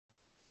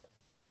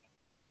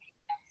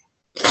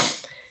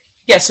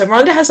Yeah, so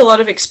Rhonda has a lot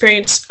of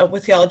experience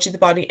with theology of the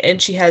body,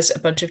 and she has a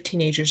bunch of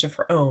teenagers of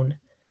her own.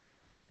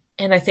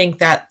 And I think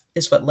that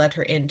is what led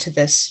her into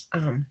this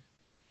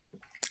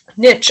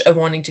niche of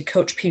wanting to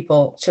coach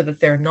people so that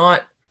they're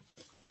not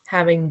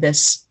having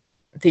these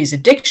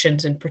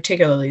addictions, and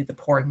particularly the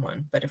porn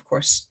one. But of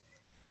course,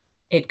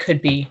 it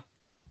could be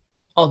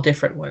all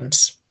different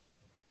ones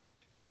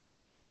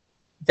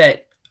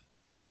that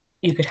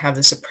you could have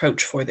this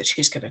approach for that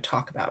she's going to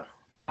talk about.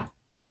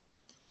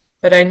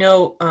 But I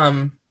know,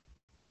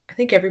 I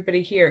think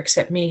everybody here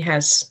except me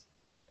has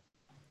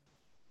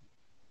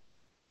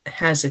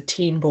a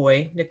teen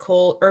boy.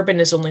 Nicole Urban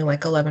is only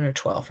like 11 or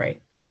 12,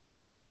 right?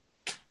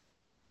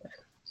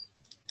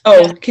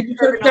 Oh, yeah, can you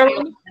put it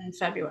down? In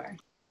February.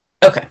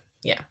 Okay,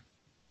 yeah.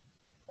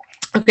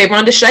 Okay,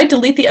 Rhonda, should I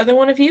delete the other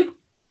one of you?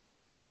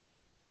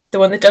 The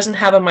one that doesn't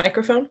have a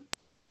microphone?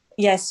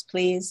 Yes,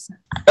 please.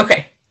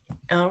 Okay.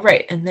 All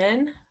right, and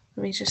then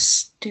let me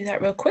just do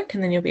that real quick,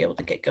 and then you'll be able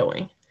to get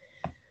going.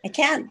 I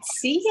can't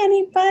see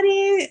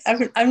anybody.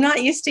 I'm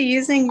not used to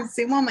using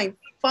Zoom on my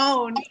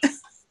phone.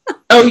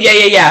 Oh,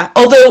 yeah.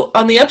 Although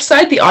on the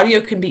upside, the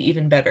audio can be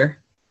even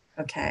better.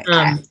 Okay.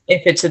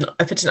 If it's an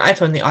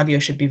iPhone, the audio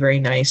should be very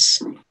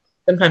nice.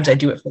 Sometimes I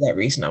do it for that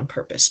reason on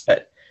purpose,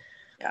 but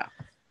yeah.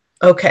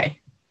 Okay.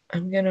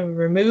 I'm going to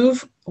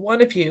remove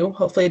one of you.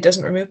 Hopefully it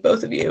doesn't remove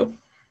both of you.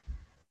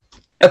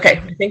 Okay,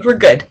 I think we're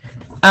good.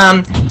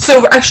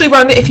 So actually,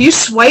 Rhonda, if you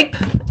swipe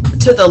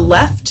to the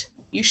left,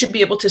 you should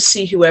be able to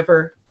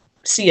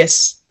see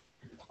us.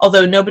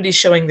 Although nobody's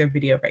showing their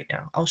video right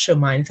now. I'll show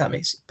mine if that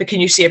makes sense. But can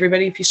you see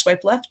everybody if you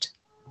swipe left?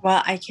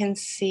 Well, I can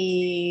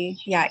see,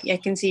 I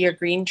can see your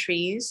green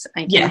trees.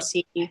 I can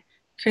see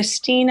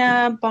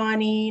Christina,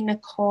 Bonnie,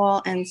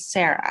 Nicole, and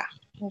Sarah.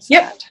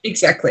 Yep,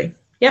 exactly.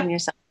 Yep. And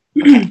yourself.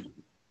 Okay.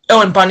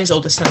 Oh, and Bonnie's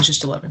oldest son is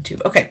just 11 too.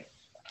 Okay.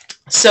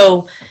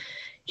 So,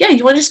 yeah,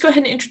 you want to just go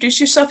ahead and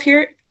introduce yourself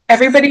here?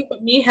 Everybody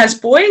but me has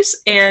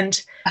boys,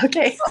 and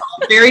okay.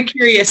 I'm very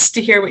curious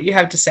to hear what you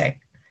have to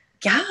say.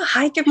 Yeah.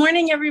 Hi, good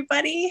morning,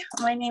 everybody.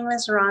 My name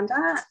is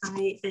Rhonda.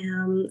 I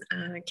am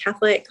a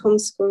Catholic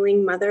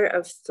homeschooling mother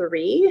of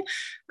 3.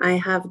 I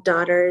have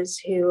daughters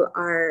who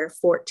are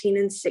 14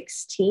 and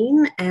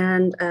 16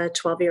 and a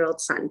 12-year-old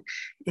son.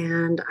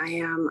 And I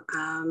am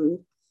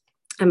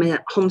I'm a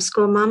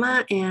homeschool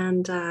mama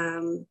and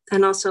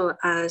also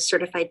a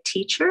certified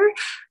teacher.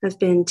 I've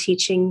been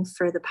teaching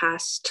for the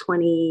past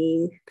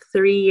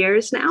 23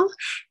 years now.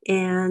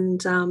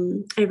 And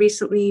I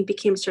recently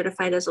became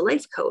certified as a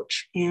life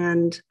coach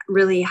and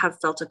really have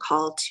felt a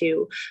call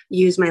to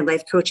use my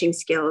life coaching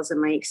skills and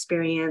my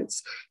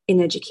experience in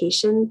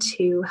education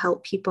to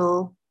help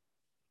people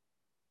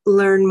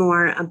learn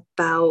more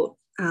about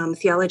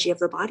theology of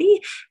the body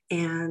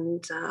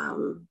and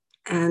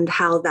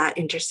how that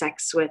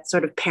intersects with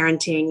sort of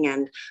parenting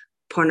and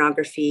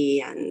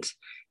pornography and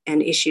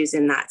issues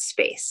in that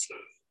space.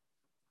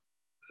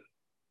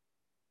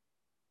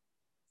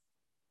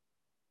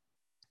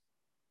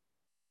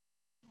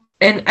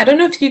 And I don't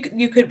know if you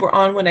were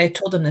on when I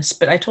told them this,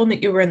 but I told them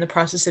that you were in the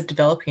process of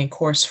developing a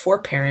course for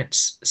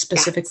parents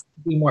specifically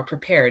to be more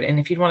prepared. And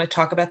if you'd want to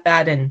talk about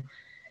that, and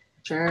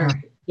sure,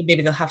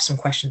 maybe they'll have some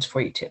questions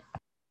for you too.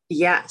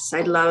 Yes,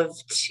 I'd love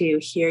to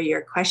hear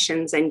your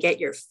questions and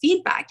get your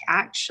feedback.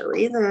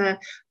 Actually,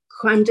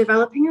 I'm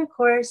developing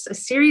a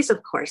series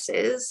of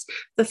courses.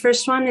 The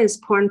first one is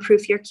Porn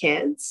Proof Your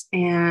Kids,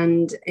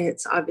 and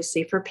it's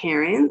obviously for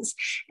parents.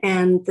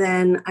 And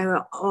then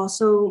I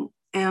also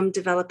am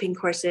developing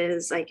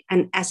courses like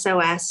an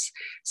SOS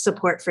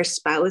support for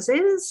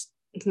spouses,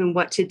 and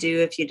what to do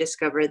if you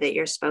discover that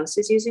your spouse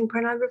is using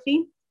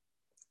pornography,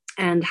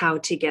 and how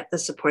to get the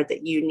support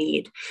that you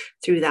need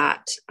through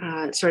that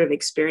sort of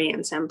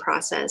experience and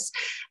process.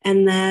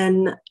 And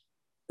then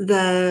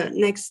the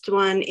next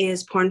one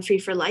is Porn Free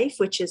for Life,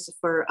 which is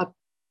for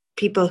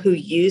people who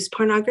use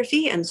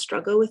pornography and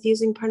struggle with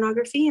using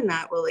pornography. And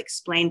that will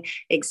explain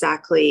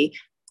exactly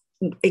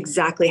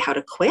how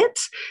to quit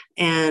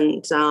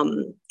and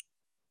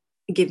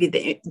give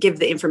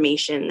the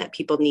information that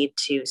people need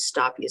to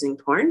stop using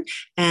porn.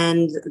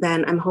 And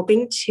then I'm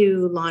hoping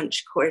to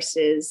launch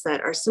courses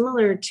that are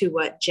similar to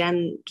what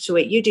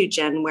you do,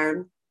 Jen,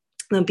 where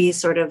there'll be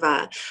sort of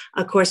a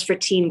course for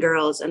teen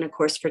girls and a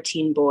course for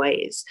teen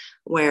boys,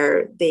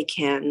 where they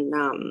can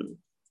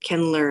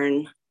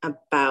learn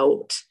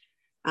about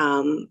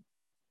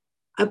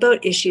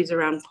issues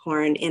around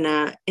porn in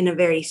a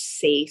very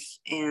safe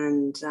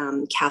and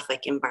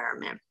Catholic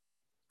environment.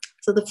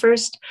 So the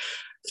first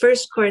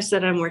course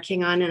that I'm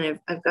working on, and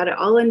I've got it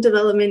all in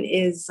development,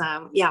 is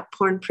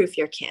Porn Proof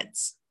Your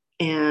Kids.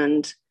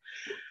 And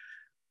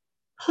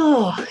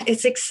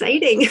it's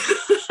exciting.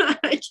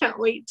 I can't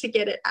wait to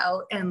get it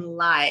out and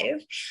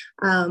live.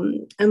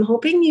 I'm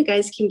hoping you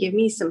guys can give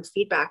me some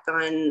feedback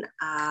on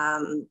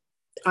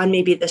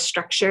maybe the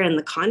structure and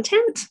the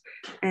content,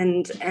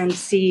 and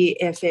see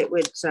if it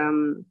would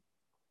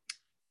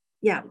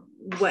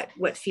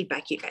what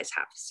feedback you guys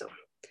have. So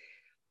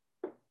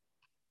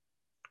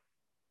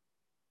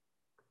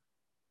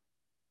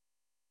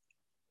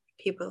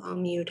People all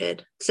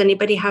muted. Does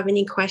anybody have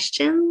any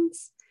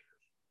questions?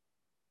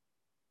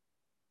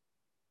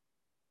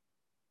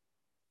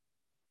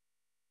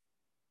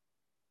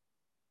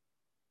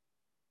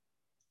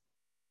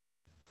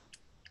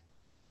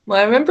 Well,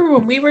 I remember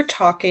when we were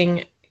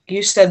talking,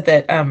 you said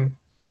that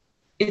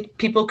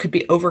people could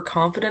be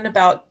overconfident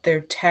about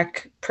their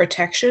tech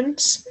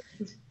protections,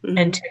 Mm-hmm.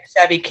 and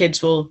tech-savvy kids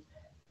who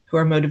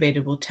are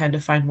motivated will tend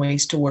to find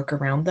ways to work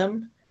around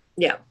them.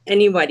 Yeah,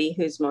 anybody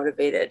who's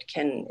motivated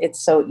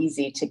it's so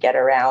easy to get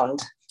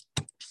around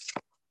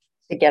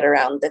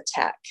the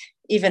tech.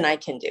 Even I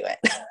can do it.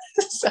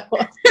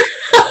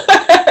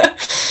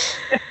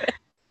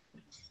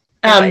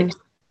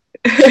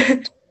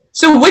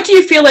 So what do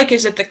you feel like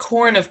is at the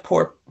core of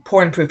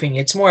porn proofing?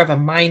 It's more of a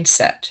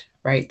mindset,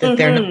 right? That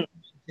they're not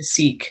to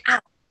seek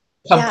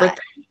comfort.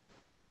 Yeah.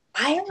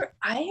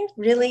 I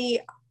really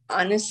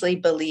honestly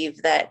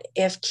believe that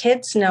if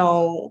kids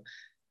know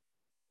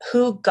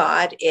who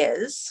God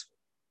is,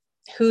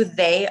 who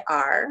they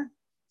are,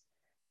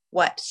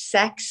 what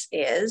sex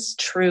is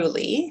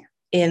truly,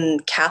 in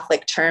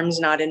Catholic terms,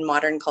 not in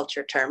modern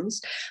culture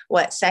terms,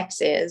 what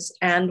sex is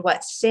and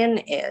what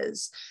sin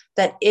is,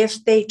 that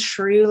if they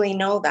truly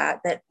know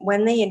that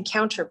when they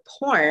encounter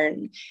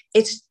porn,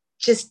 it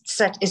just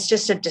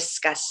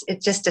disgusts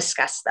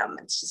them.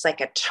 It's just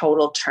like a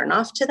total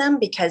turnoff to them,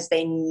 because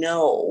they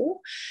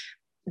know,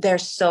 they're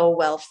so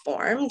well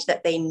formed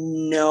that they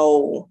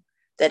know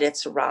that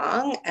it's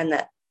wrong and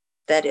that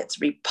it's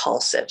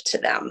repulsive to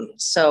them.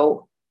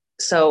 So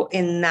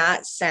in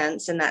that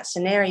sense, in that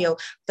scenario,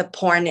 the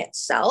porn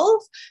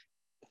itself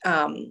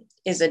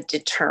is a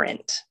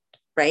deterrent,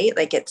 right?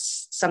 Like,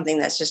 it's something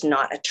that's just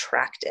not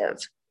attractive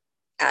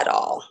at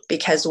all,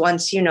 because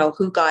once you know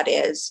who God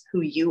is,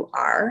 who you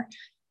are,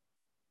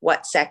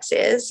 what sex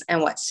is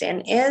and what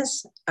sin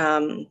is,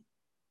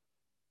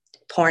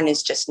 porn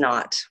is just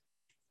not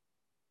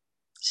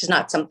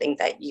something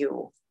that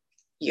you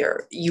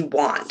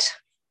want,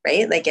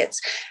 right? Like, it's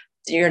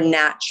your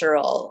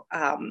natural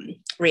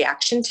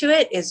reaction to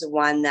it is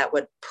one that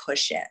would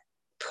push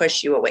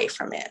you away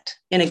from it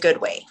in a good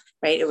way,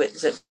 right? It would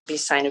be a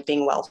sign of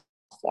being well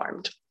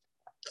formed.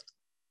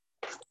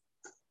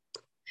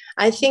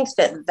 I think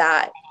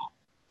that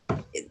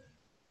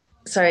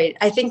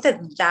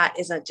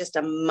is just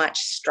a much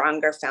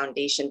stronger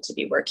foundation to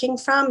be working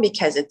from,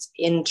 because it's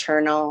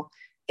internal,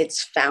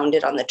 it's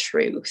founded on the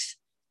truth,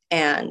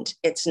 and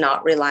it's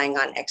not relying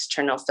on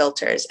external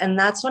filters. And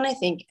that's when I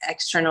think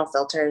external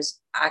filters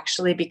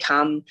actually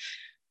become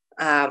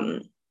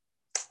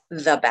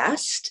the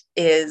best,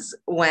 is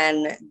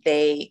when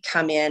they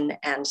come in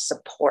and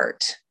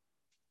support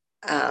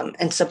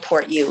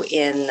you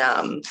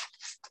in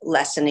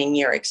lessening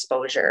your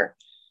exposure,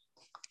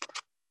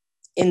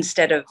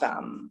 instead of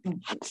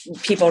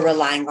people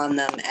relying on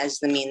them as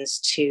the means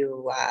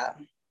to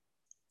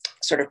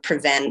sort of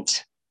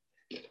prevent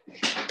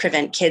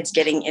kids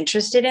getting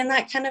interested in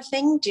that kind of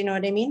thing. Do you know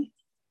what I mean?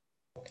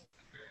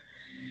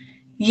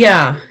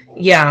 Yeah.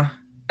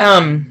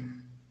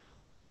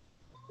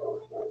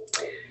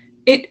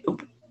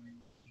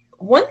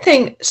 One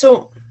thing,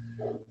 so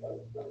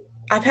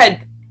I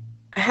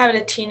had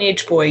a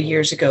teenage boy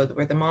years ago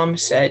where the mom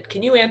said,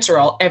 "Can you answer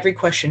every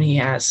question he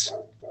has?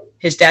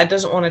 His dad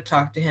doesn't want to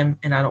talk to him,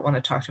 and I don't want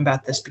to talk to him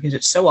about this because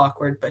it's so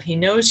awkward, but he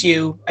knows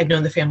you." I'd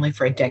known the family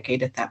for a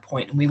decade at that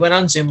point, and we went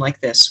on Zoom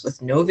like this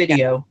with no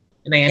video,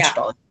 and I answered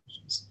all the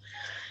questions.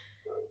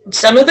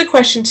 Some of the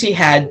questions he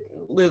had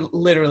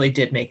literally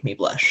did make me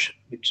blush,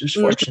 which was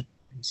fortunate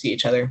to see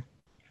each other.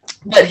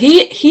 But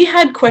he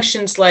had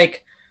questions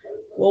like,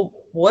 well,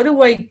 what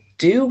do I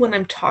do when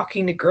I'm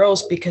talking to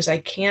girls because I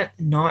can't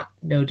not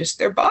notice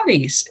their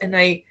bodies? And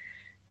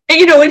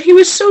he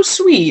was so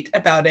sweet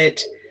about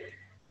it.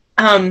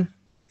 And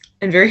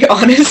very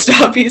honest,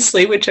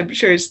 obviously, which I'm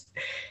sure is,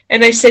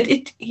 and I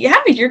said,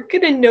 you're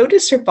going to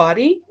notice her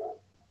body.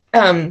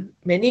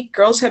 Many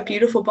girls have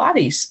beautiful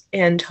bodies,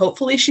 and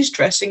hopefully she's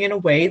dressing in a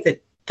way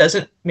that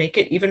doesn't make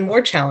it even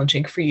more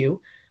challenging for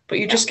you, but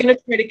you're just going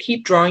to try to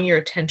keep drawing your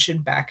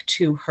attention back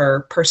to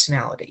her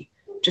personality.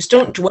 Just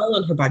don't dwell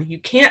on her body. You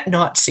can't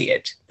not see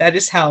it.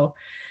 That's how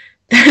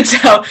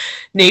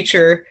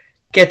nature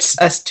gets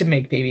us to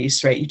make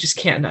babies, right? You just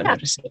can't not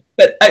notice it.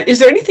 But is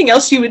there anything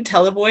else you would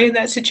tell a boy in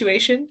that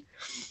situation?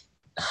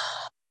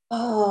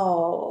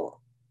 Oh,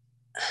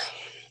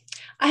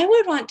 I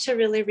would want to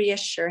really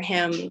reassure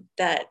him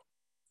that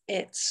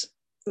it's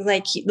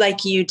like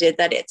you did,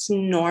 that it's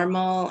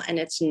normal and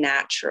it's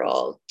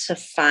natural to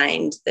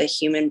find the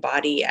human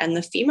body and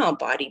the female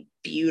body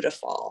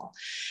beautiful.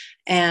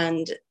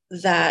 And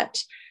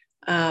that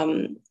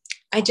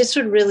I just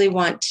would really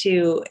want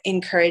to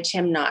encourage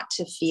him not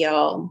to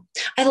feel,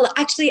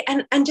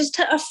 and just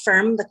to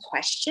affirm the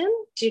question.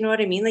 Do you know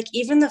what I mean? Like,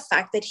 even the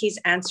fact that he's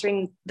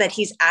asking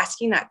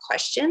that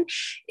question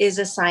is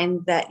a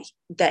sign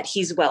that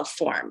he's well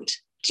formed.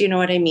 Do you know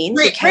what I mean?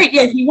 Right.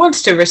 Yeah. He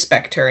wants to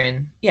respect her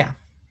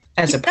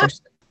as a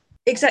person.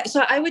 Exactly.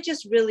 So I would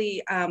just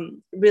really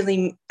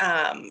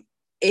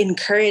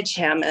encourage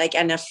him, like,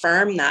 and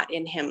affirm that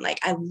in him. Like,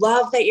 I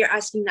love that you're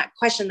asking that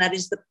question. That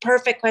is the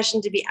perfect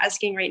question to be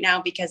asking right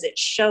now, because it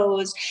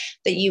shows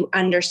that you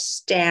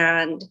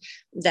understand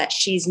that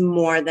she's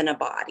more than a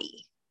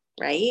body,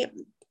 right?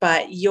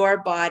 But your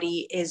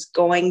body is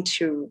going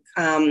to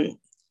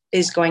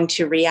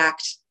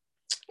react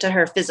to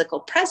her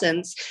physical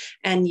presence,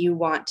 and you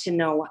want to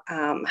know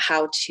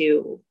how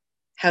to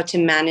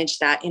manage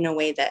that in a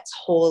way that's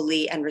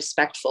holy and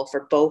respectful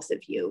for both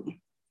of you.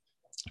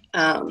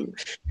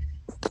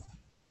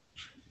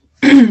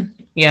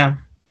 Yeah.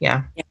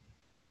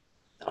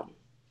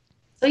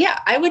 So yeah,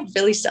 I would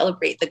really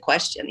celebrate the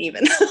question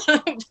even.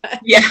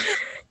 Yeah.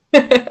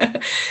 No,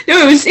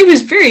 it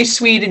was very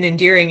sweet and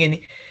endearing,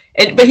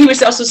 and but he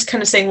was also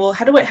kind of saying, well,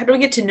 how do I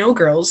get to know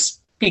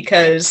girls?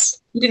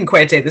 Because he didn't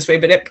quite say it this way,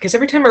 but because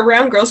every time I'm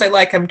around girls I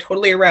like, I'm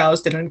totally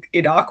aroused and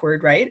it's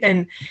awkward, right?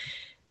 And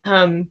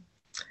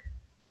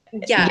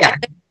yeah.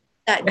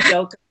 That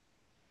joke,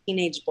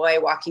 teenage boy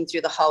walking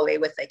through the hallway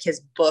with like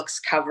his books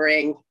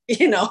covering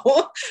his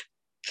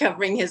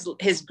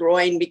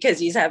groin because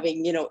he's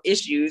having,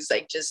 issues,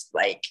 like, just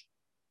like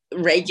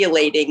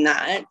regulating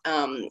that.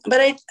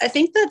 But I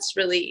think that's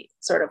really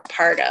sort of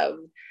part of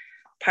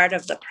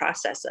the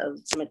process of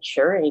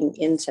maturing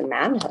into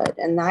manhood.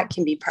 And that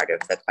can be part of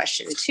the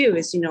question too,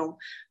 is,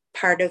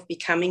 part of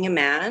becoming a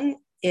man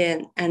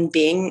and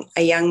being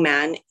a young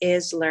man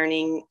is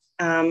learning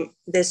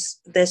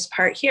this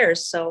part here.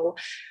 So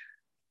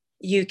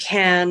you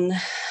can,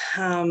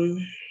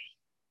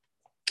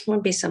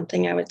 would be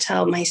something I would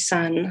tell my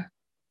son.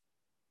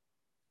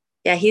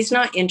 Yeah, he's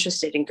not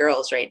interested in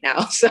girls right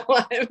now, so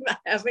I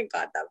haven't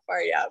got that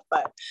far yet.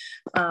 But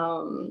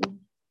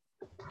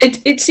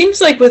it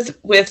seems like with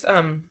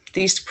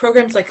these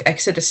programs like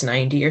Exodus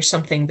 90 or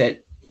something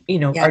that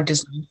are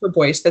designed for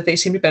boys, that they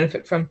seem to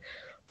benefit from.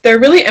 They're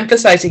really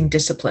emphasizing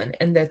discipline,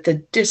 and that the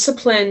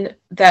discipline,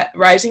 that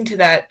rising to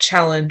that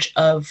challenge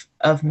of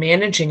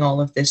managing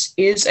all of this,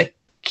 is a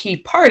key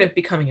part of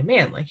becoming a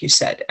man, like you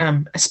said,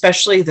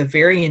 especially the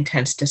very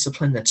intense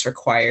discipline that's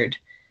required,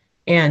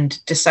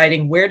 and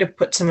deciding where to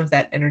put some of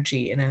that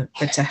energy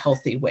that's a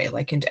healthy way,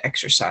 like into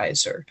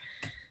exercise or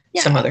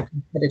some other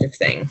competitive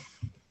thing.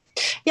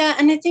 Yeah,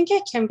 and I think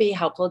it can be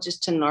helpful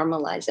just to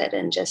normalize it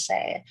and just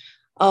say,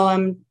 oh,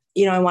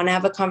 I want to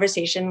have a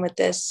conversation with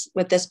this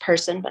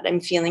person, but I'm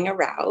feeling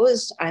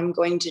aroused. I'm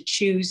going to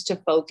choose to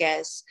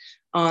focus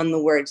on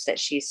the words that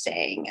she's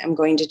saying. I'm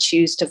going to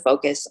choose to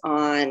focus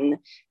on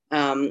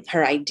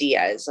her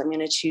ideas. I'm going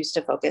to choose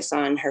to focus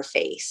on her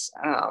face,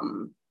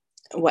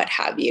 what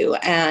have you.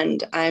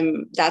 And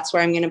that's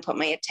where I'm going to put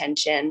my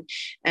attention.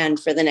 And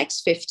for the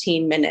next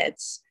 15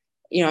 minutes,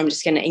 I'm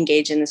just going to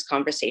engage in this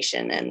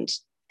conversation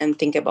and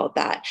think about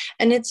that.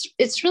 And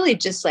it's really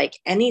just like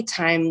any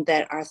time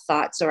that our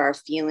thoughts or our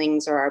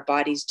feelings or our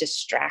bodies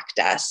distract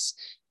us.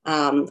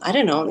 I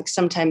don't know, like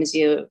sometimes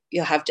you'll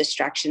have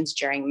distractions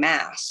during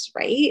mass,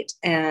 right?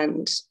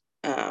 And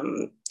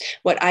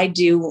what I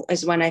do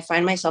is, when I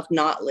find myself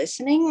not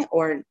listening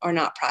or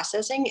not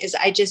processing, is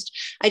I just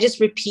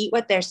repeat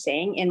what they're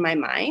saying in my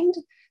mind.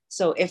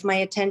 So if my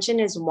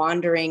attention is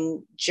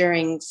wandering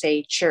during,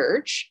 say,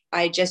 church,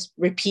 I just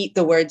repeat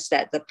the words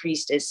that the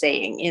priest is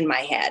saying in my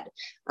head.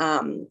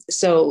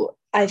 So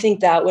I think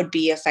that would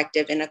be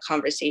effective in a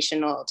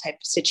conversational type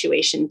of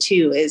situation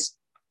too, is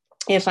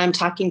if I'm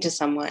talking to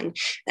someone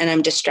and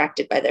I'm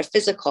distracted by their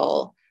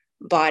physical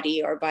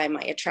body or by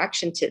my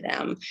attraction to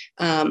them,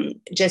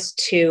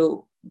 just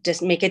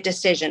make a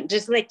decision,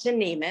 just like to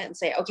name it and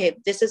say, okay,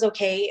 this is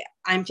okay.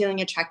 I'm feeling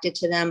attracted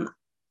to them.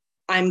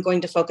 I'm going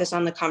to focus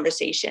on the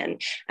conversation,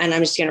 and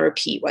I'm just going to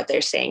repeat what they're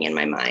saying in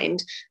my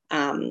mind,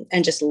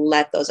 and just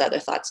let those other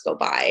thoughts go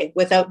by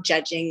without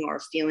judging or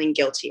feeling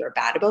guilty or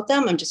bad about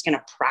them. I'm just going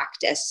to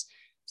practice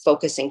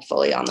focusing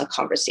fully on the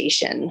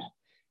conversation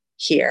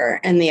here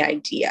and the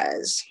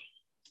ideas.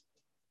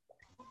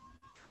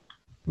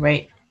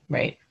 Right.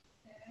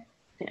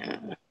 Yeah.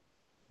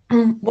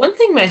 One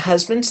thing my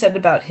husband said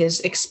about his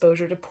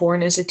exposure to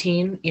porn as a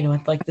teen,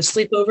 at like the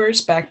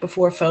sleepovers back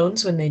before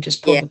phones, when they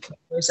just pulled the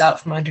Playboys out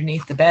from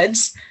underneath the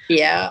beds.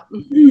 Yeah.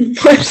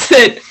 Was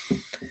that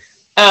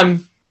I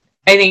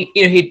think,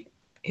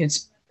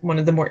 he's one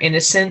of the more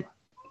innocent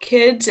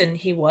kids, and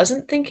he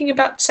wasn't thinking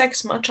about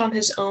sex much on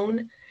his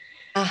own.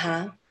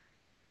 Uh-huh.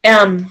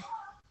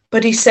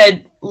 But he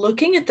said,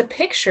 looking at the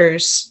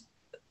pictures,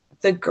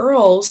 the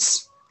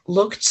girls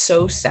looked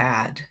so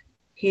sad.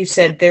 He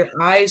said their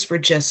eyes were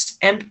just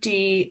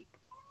empty,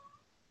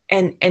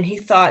 and he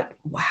thought,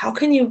 well, how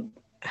can you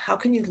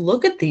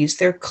look at these?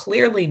 They're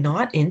clearly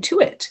not into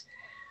it.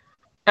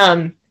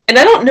 And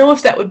I don't know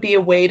if that would be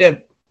a way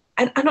to.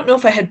 I don't know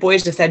if I had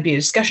boys, if that'd be a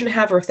discussion to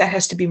have, or if that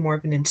has to be more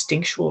of an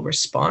instinctual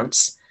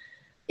response.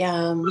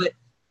 Yeah. But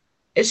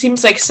it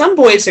seems like some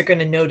boys are going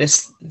to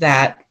notice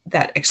that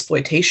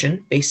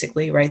exploitation,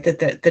 basically, right?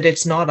 That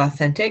it's not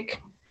authentic.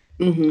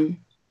 Mm-hmm.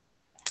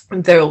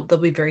 They'll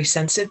be very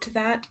sensitive to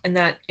that, and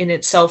that in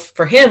itself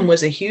for him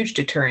was a huge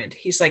deterrent.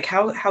 He's like,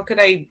 how could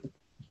I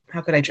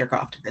jerk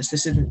off to this?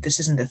 This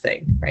isn't a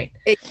thing, right?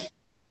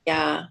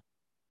 Yeah.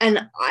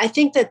 And I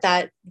think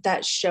that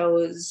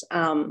shows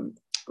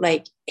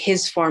like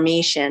his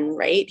formation,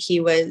 right? He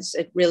was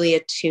really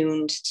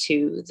attuned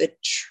to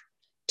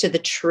the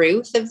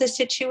truth of the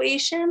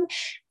situation.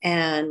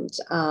 And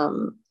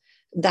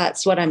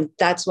that's what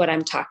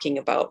I'm talking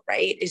about,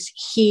 right? Is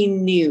he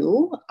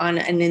knew on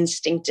an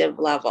instinctive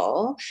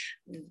level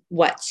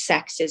what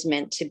sex is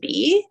meant to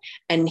be,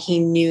 and he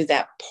knew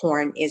that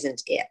porn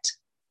isn't it.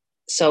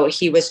 So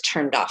he was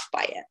turned off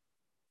by it.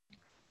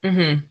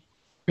 Mm-hmm.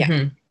 Yeah.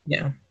 Mm-hmm.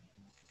 Yeah.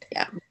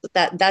 Yeah.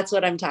 That's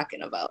what I'm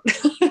talking about.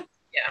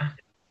 Yeah.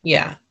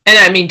 Yeah. And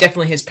I mean,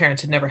 definitely his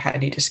parents had never had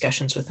any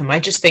discussions with him.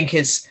 I just think he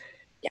was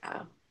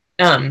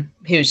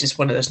just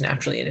one of those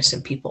naturally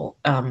innocent people.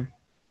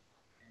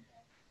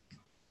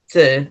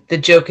 The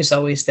joke is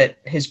always that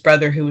his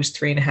brother, who was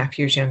 3.5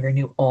 years younger,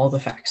 knew all the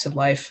facts of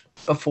life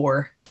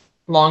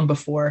long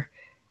before.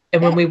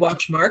 And when we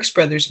watch Marx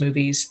Brothers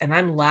movies and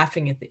I'm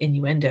laughing at the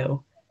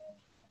innuendo,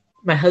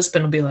 my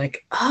husband will be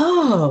like,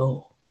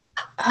 oh.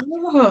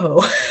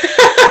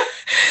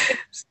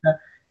 So,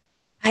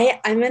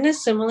 I'm in a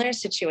similar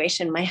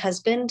situation. My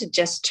husband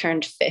just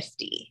turned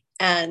 50,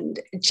 and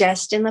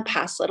just in the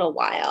past little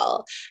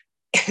while,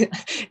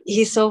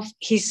 he's so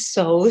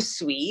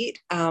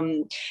sweet.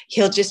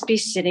 He'll just be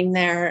sitting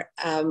there.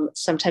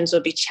 Sometimes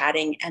we'll be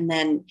chatting, and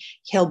then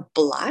he'll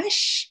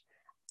blush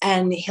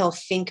and he'll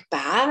think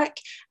back,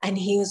 and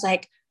he was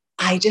like,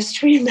 I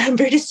just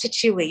remembered a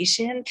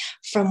situation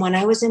from when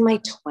I was in my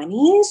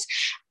 20s,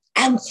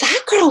 and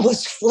that girl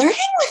was flirting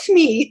with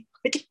me.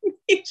 Like,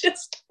 he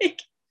just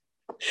like,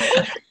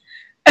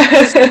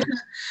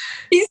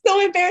 he's so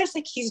embarrassed,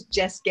 like he's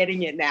just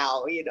getting it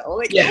now,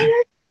 like, yeah.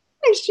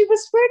 Oh, she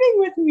was flirting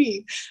with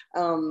me.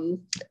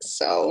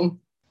 So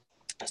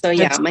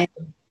yeah, my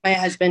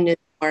husband is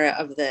more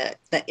of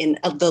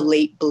the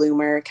late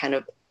bloomer, kind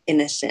of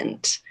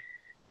innocent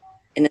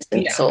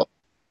soul.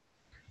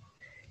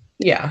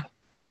 Yeah.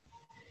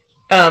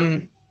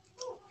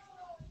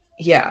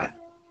 Yeah.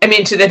 I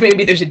mean, so that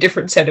maybe there's a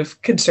different set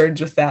of concerns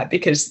with that,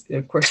 because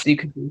of course you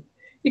could be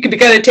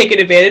kind of taken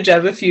advantage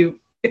of if you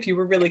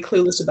were really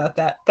clueless about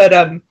that. But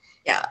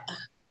yeah,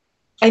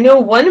 I know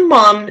one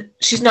mom,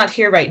 she's not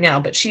here right now,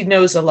 but she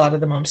knows a lot of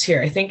the moms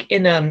here. I think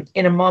in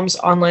a mom's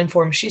online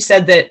forum, she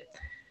said that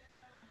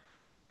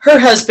her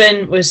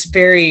husband was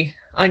very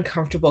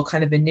uncomfortable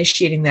kind of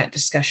initiating that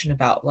discussion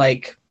about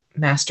like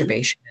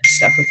masturbation and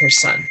stuff with her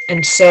son.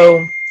 And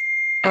so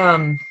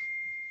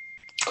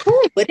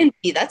cool, wouldn't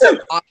be. That's an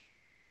awesome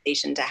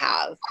conversation to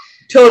have.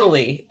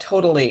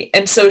 Totally.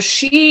 And so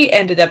she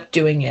ended up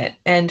doing it.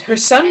 And her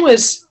son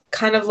was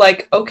kind of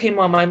like, okay,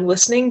 Mom, I'm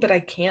listening, but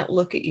I can't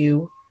look at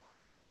you.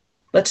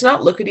 Let's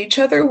not look at each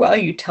other while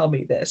you tell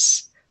me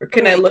this. Or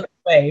can I look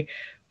away?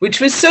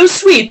 Which was so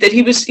sweet that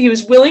he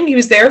was willing, he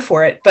was there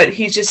for it, but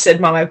he just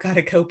said, Mom, I've got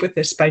to cope with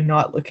this by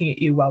not looking at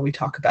you while we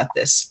talk about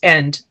this.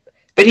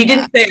 But he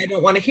didn't say, I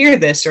don't want to hear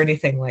this or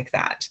anything like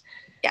that.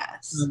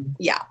 Yes.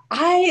 Yeah.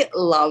 I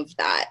love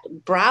that.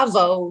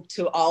 Bravo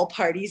to all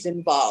parties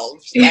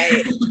involved,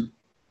 right?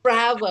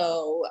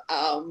 Bravo,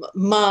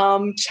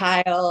 mom,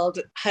 child,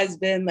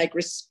 husband, like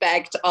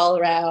respect all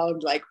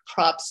around, like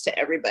props to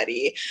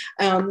everybody.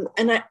 And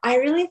I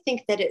really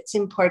think that it's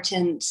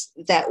important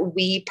that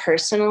we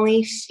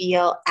personally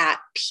feel at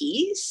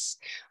peace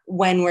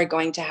when we're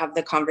going to have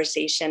the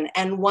conversation.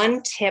 And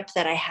one tip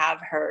that I have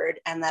heard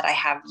and that I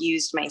have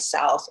used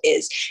myself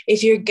is,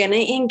 if you're going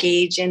to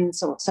engage in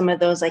some of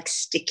those like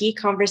sticky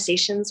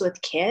conversations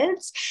with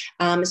kids,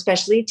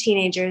 especially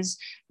teenagers,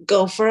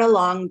 go for a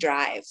long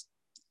drive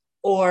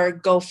or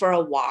go for a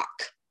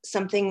walk,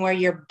 something where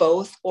you're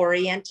both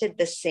oriented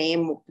the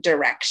same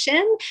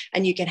direction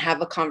and you can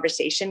have a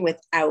conversation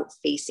without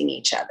facing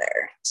each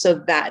other. So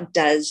that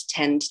does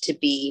tend to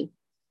be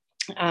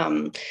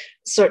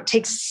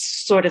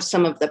takes sort of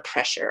some of the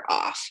pressure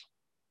off.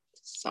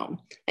 So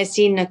I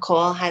see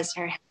Nicole has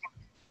her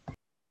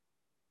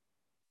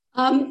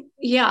hand.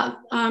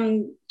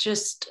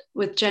 Just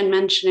with Jen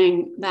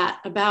mentioning that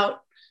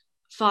about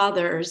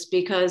fathers,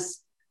 because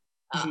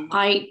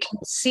I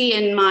can see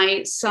in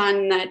my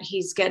son that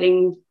he's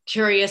getting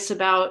curious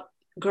about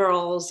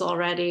girls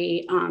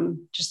already,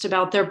 just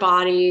about their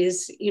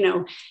bodies.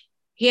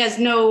 He has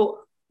no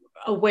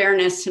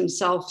awareness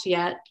himself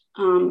yet.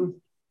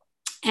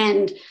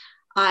 And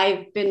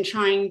I've been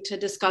trying to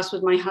discuss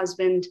with my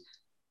husband,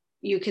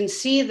 you can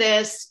see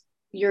this,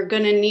 you're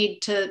going to need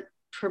to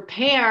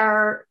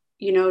prepare,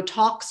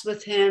 talks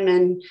with him.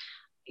 And,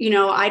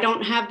 I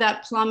don't have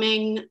that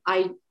plumbing.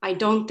 I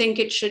don't think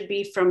it should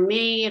be from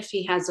me if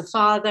he has a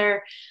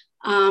father.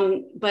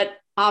 But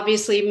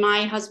obviously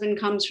my husband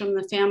comes from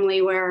the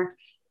family where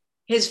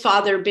his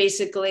father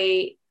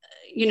basically,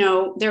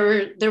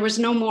 there was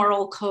no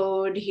moral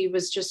code. He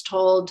was just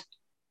told,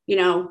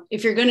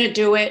 if you're going to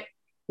do it,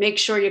 make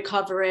sure you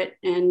cover it,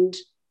 and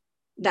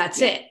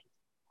that's it.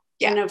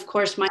 Yeah. And of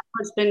course, my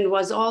husband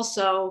was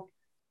also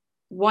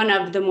one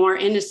of the more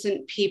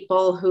innocent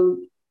people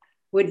who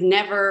would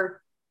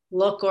never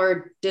look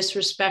or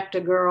disrespect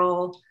a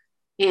girl.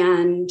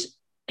 And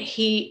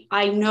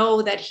I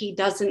know that he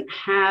doesn't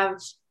have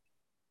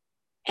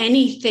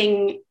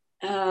anything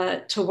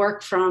to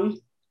work from.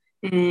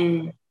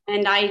 Mm.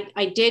 And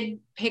I did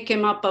pick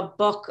him up a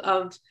book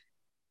of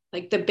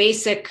like the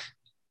basic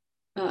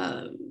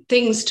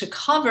things to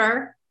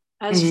cover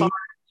as far,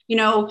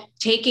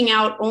 taking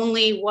out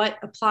only what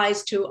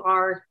applies to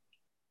our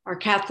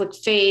Catholic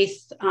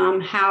faith,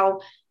 how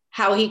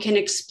he can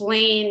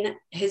explain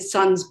his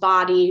son's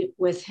body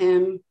with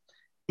him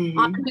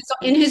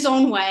in his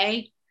own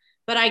way,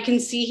 but I can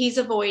see he's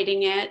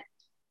avoiding it.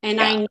 And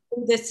I know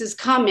this is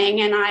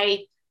coming, and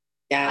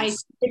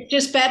it's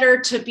just better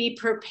to be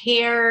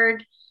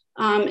prepared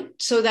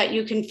so that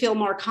you can feel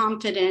more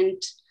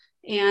confident.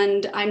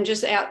 And I'm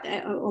just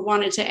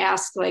wanted to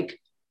ask, like,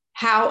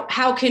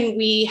 how can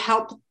we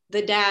help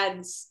the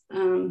dads,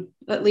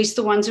 at least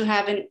the ones who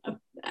haven't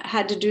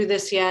had to do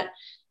this yet,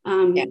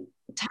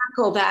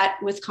 tackle that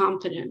with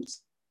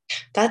confidence?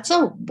 That's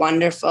a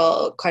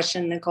wonderful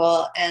question,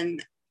 Nicole.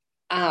 And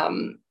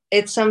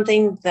it's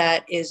something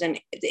that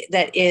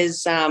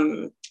is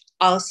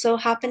also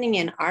happening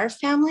in our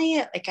family.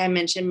 Like I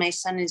mentioned, my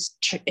son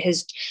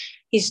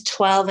he's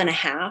 12 and a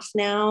half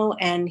now,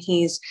 and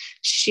he's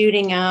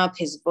shooting up.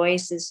 His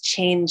voice is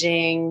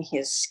changing.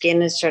 His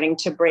skin is starting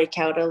to break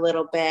out a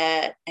little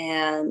bit.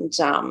 And,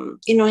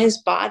 his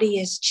body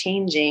is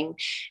changing.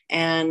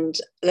 And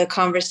the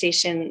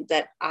conversation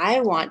that I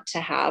want to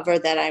have, or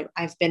that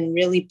I've been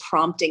really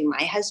prompting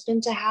my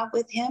husband to have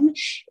with him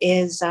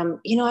is, I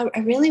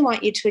really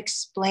want you to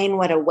explain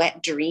what a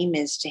wet dream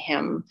is to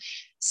him,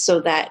 so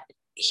that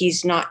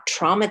he's not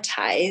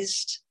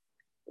traumatized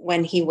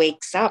when he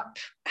wakes up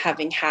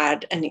having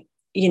had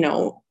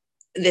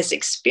this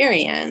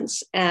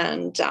experience,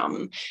 and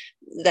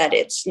that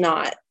it's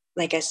not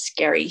like a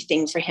scary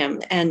thing for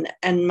him. And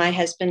my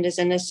husband is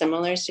in a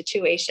similar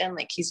situation.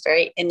 Like, he's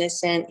very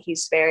innocent.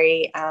 He's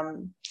very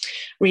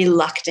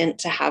reluctant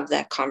to have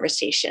that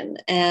conversation.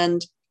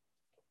 And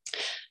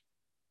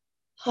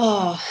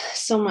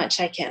so much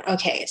I can't.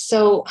 Okay.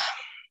 So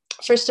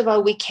first of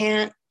all, we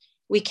can't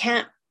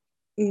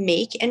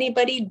make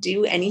anybody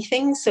do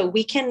anything. So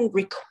we can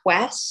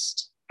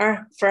request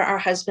for our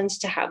husbands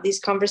to have these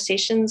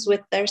conversations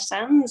with their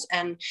sons,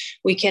 and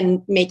we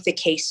can make the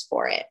case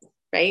for it,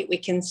 right? We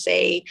can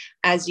say,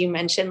 as you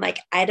mentioned, like,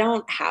 I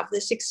don't have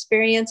this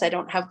experience. I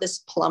don't have this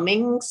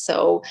plumbing.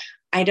 So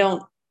I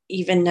don't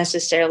even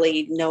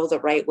necessarily know the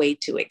right way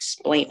to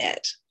explain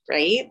it.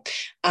 Right.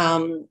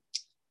 And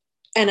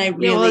I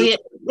really,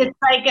 it's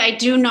like, I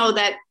do know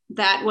that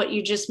what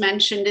you just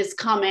mentioned is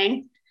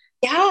coming.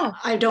 Yeah.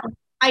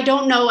 I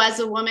don't know as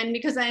a woman,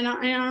 because I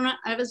don't know.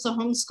 I was a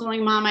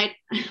homeschooling mom. I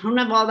don't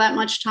have all that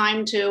much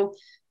time to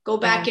go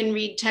back and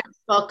read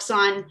textbooks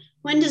on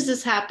when does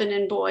this happen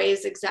in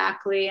boys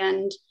exactly,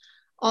 and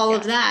all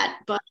of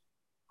that. But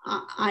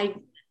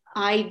I'm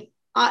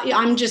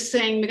just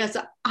saying, because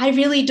I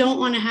really don't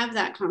want to have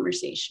that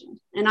conversation,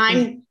 and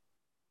I'm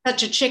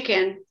such a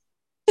chicken.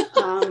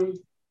 And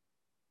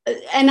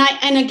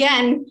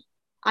again,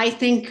 I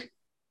think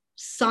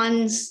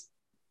sons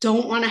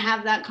don't want to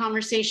have that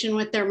conversation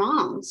with their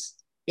moms.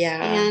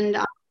 Yeah. And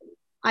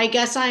I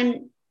guess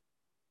I'm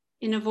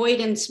in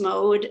avoidance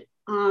mode.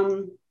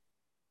 And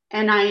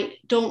I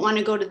don't want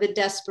to go to the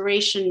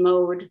desperation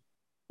mode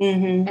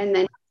and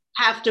then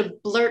have to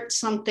blurt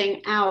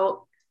something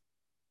out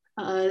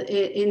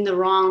in the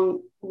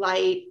wrong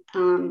light,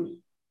 in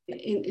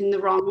the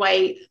wrong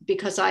way,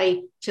 because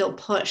I feel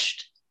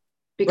pushed,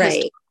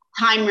 because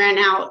time ran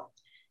out.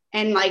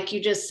 And like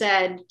you just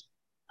said,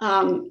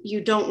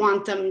 you don't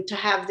want them to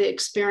have the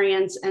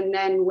experience and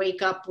then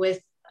wake up with,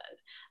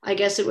 I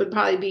guess it would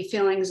probably be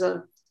feelings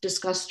of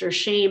disgust or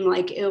shame,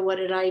 like, ew, what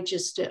did I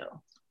just do?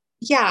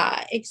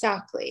 Yeah,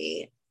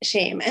 exactly.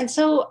 Shame. And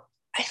so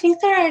I think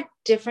there are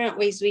different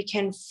ways we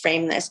can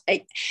frame this.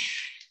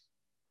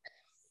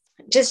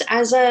 Just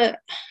as a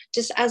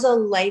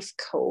life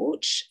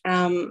coach,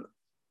 I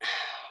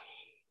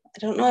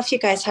don't know if you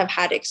guys have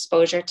had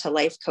exposure to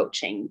life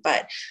coaching,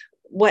 but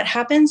what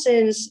happens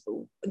is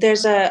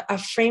there's a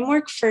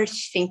framework for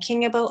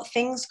thinking about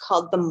things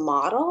called the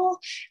model.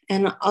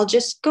 And I'll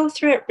just go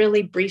through it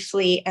really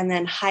briefly and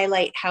then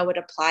highlight how it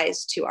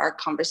applies to our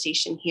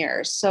conversation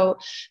here. So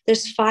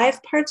there's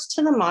 5 parts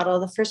to the model.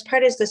 The first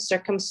part is the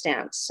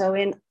circumstance. So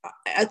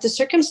the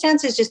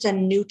circumstance is just a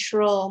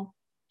neutral,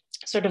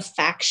 sort of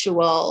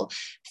factual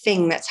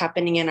thing that's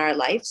happening in our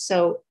life.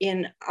 So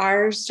in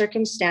our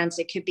circumstance,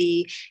 it could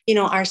be,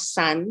 our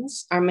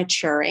sons are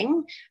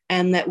maturing,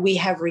 and that we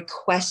have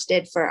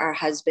requested for our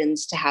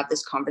husbands to have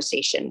this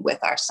conversation with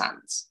our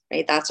sons,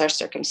 right? That's our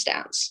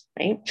circumstance,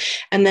 right?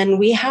 And then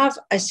we have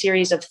a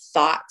series of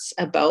thoughts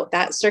about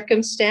that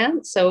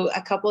circumstance. So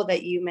a couple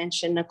that you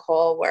mentioned,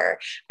 Nicole, where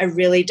I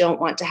really don't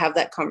want to have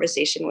that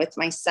conversation with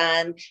my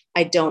son.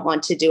 I don't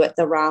want to do it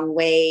the wrong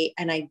way.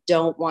 And I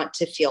don't want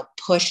to feel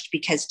pushed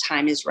because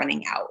time is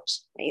running out,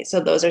 right?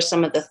 So those are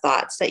some of the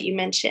thoughts that you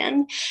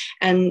mentioned.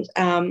 And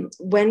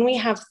when we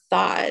have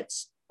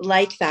thoughts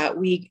like that,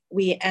 we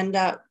end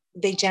up,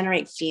 they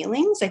generate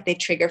feelings, like they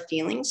trigger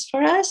feelings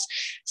for us.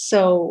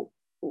 So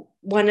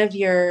one of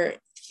your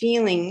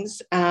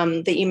feelings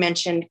that you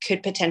mentioned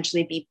could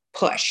potentially be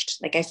pushed.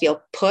 Like I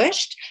feel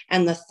pushed,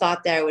 and the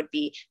thought there would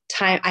be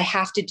time. I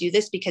have to do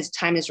this because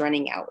time is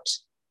running out,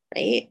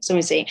 right? So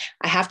we say,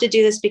 I have to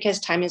do this because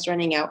time is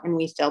running out, and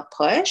we feel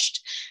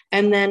pushed.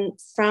 And then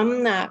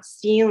from that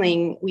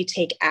feeling, we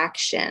take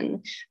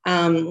action.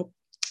 And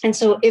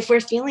so if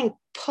we're feeling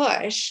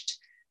pushed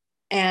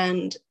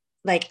and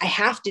like, I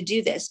have to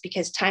do this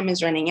because time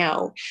is running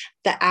out,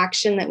 the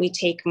action that we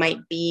take might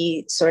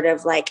be sort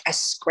of like a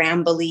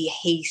scrambly,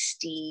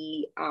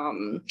 hasty,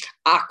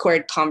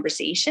 awkward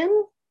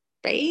conversation,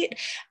 right?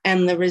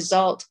 And the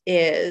result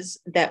is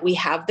that we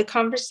have the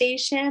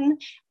conversation,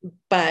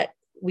 but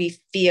we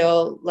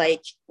feel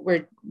like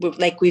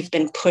we've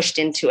been pushed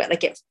into it.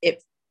 Like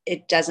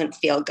it doesn't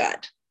feel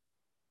good,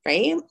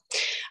 right?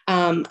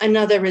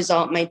 Another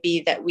result might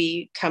be that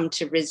we come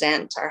to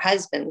resent our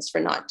husbands for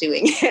not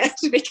doing it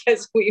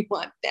because we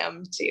want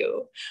them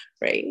to,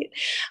 right?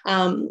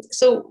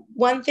 So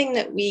one thing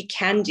that we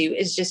can do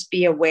is just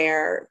be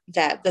aware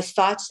that the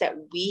thoughts that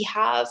we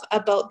have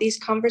about these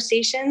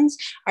conversations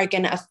are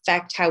going to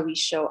affect how we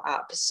show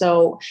up.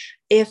 So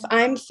if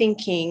I'm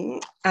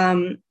thinking,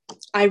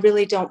 I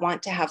really don't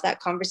want to have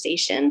that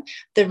conversation,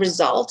 the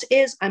result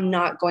is I'm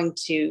not going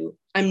to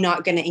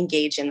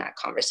engage in that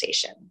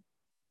conversation,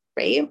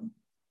 right?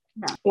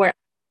 Yeah. Where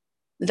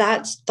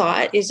that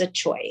thought is a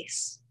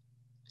choice.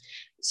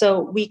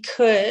 So we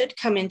could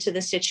come into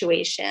the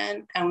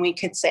situation and we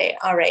could say,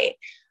 all right,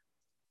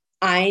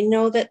 I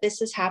know that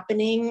this is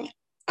happening.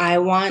 I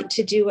want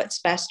to do what's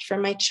best for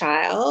my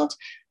child.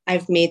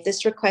 I've made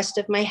this request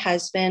of my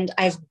husband.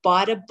 I've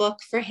bought a book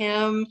for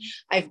him.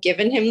 I've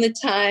given him the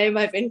time.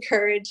 I've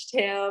encouraged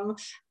him.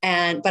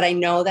 But I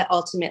know that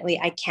ultimately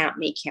I can't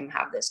make him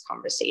have this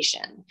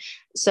conversation.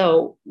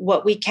 So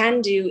what we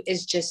can do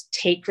is just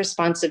take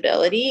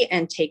responsibility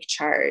and take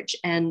charge.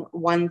 And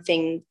one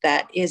thing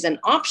that is an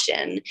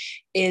option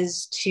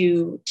is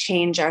to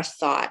change our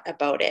thought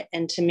about it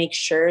and to make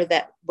sure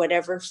that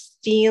whatever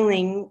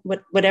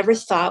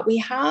thought we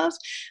have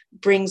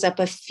brings up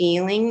a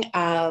feeling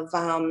of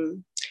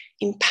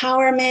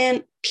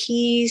empowerment,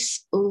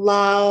 peace,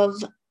 love,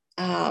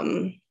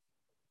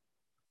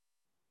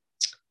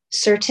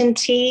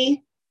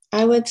 certainty,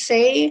 I would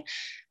say.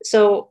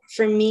 So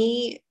for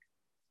me,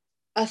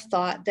 a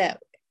thought that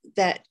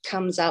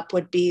comes up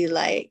would be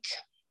like,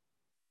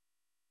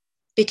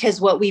 because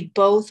what we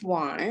both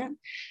want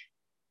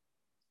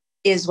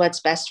is what's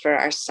best for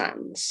our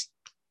sons,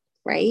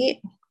 right?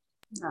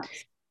 Yeah.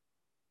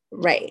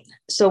 Right.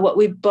 So what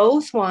we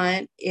both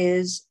want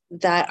is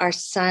that our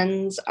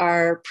sons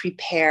are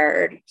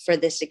prepared for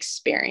this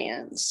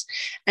experience.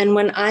 And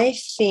when I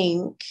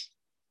think,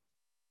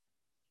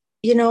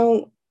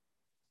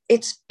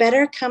 it's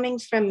better coming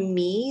from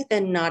me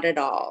than not at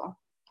all.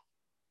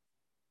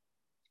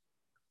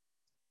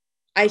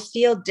 I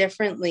feel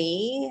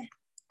differently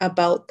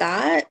about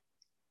that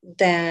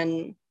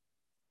than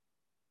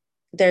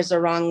there's a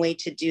wrong way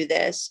to do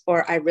this,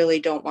 or I really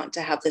don't want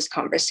to have this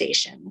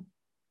conversation,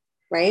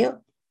 right?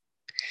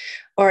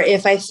 Or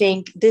if I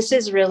think this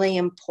is really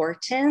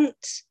important,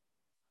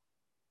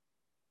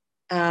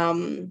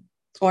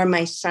 or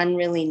my son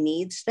really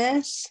needs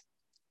this,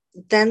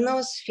 then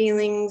those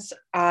feelings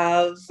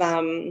of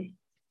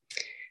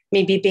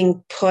maybe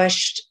being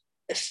pushed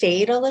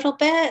fade a little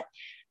bit.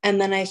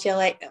 And then I feel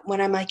like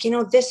when I'm like,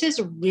 this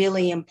is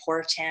really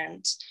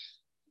important.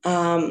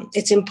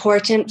 It's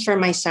important for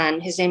my son.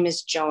 His name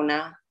is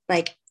Jonah.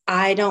 Like,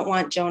 I don't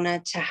want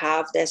Jonah to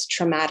have this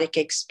traumatic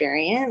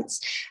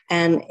experience.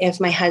 And if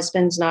my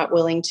husband's not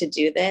willing to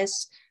do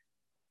this,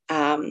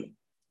 I'm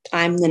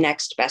the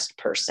next best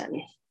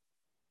person.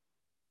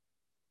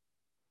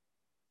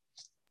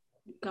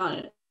 Got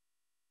it.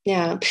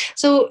 Yeah.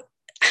 So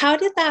how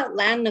did that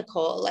land,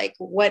 Nicole? Like,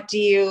 what do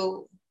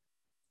you...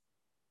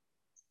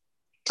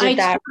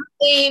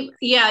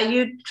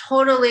 You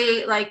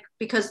totally, like,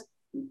 because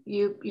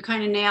you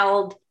kind of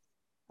nailed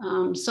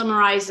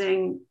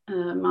summarizing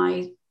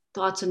my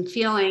thoughts and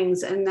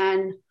feelings, and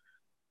then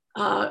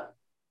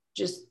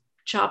just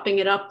chopping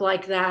it up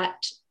like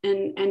that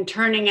and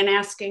turning and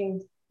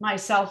asking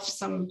myself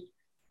some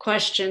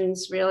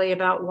questions really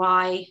about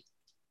why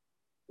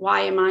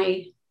am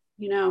I,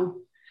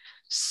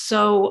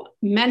 so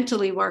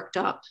mentally worked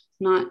up,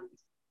 not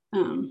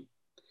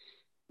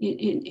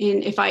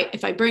if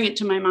I bring it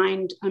to my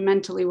mind, I'm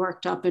mentally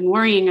worked up and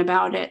worrying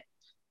about it.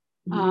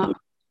 Mm-hmm.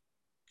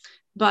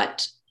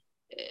 But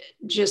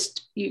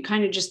just, you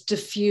kind of just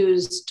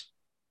diffused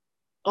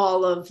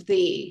all of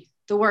the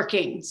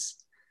workings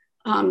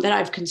that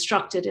I've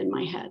constructed in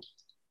my head.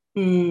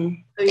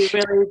 Mm. So you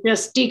really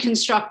just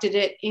deconstructed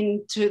it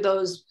into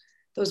those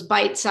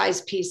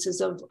bite-sized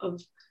pieces of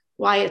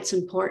why it's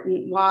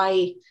important,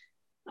 why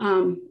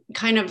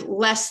kind of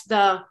less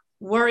the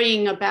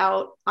worrying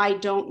about, I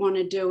don't want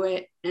to do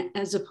it,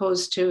 as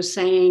opposed to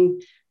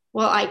saying,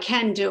 well, I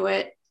can do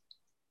it.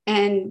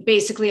 And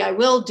basically I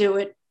will do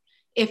it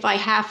if I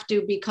have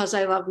to, because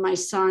I love my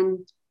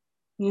son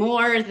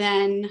more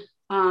than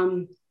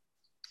I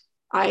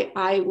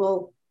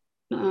will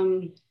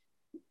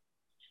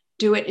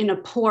do it in a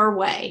poor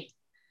way,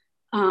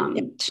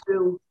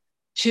 to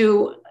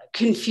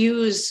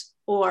confuse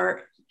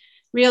or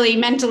really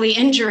mentally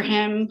injure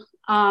him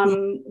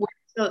with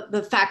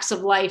the facts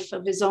of life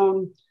of his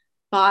own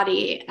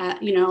body,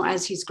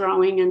 as he's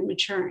growing and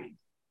maturing.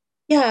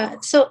 Yeah.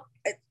 So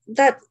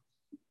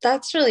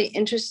that's really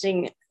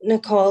interesting,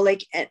 Nicole,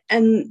 like,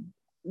 and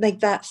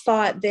like that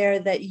thought there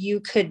that you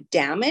could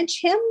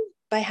damage him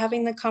by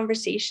having the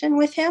conversation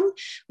with him.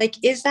 Like,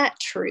 is that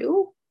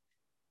true?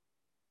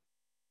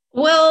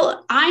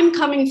 Well, I'm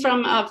coming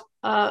from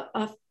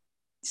a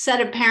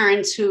set of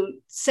parents who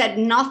said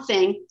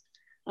nothing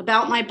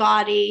about my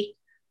body,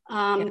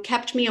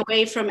 kept me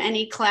away from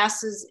any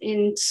classes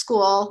in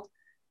school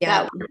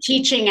that were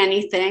teaching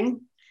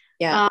anything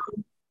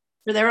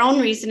for their own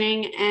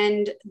reasoning,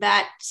 and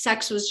that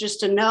sex was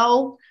just a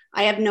no.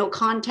 I have no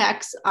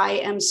context. I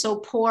am so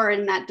poor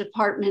in that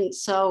department.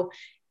 So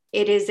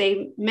it is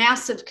a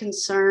massive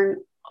concern,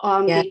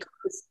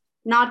 because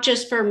not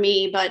just for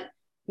me, but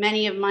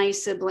many of my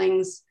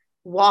siblings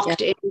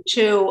walked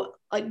into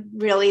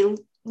really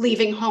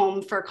leaving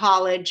home for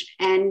college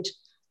and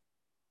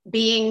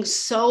being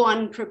so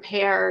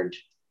unprepared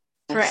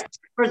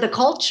for the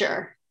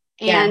culture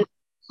and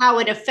how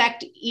it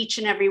affect each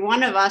and every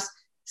one of us,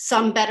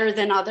 some better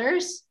than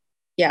others.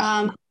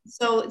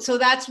 So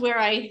that's where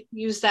I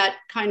use that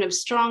kind of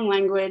strong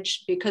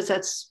language, because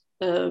that's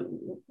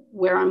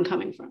where I'm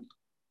coming from.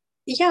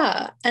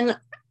 Yeah. And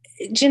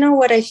do you know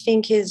what I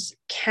think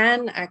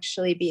can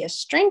actually be a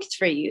strength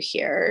for you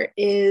here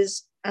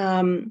is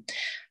the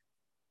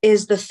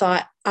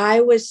thought,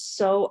 I was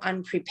so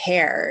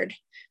unprepared.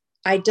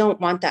 I don't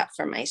want that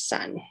for my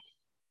son.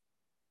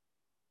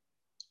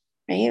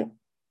 Right?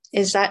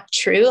 Is that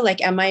true?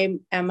 Like, am I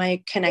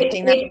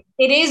connecting that?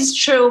 It is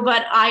true,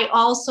 but I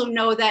also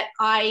know that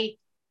I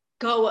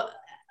go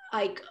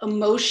like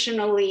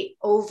emotionally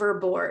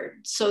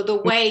overboard. So the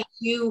way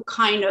you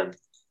kind of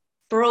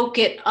broke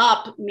it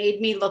up made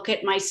me look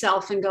at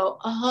myself and go,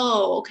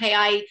 oh,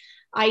 okay,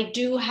 I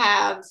do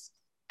have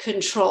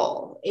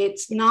control.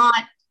 It's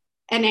not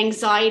an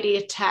anxiety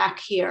attack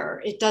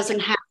here. It doesn't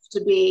have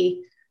to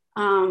be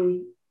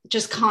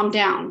just calm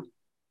down.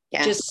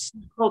 Yes. Just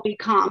be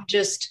calm.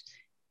 Just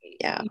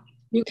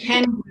you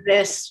can do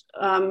this,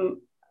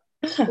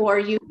 or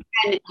you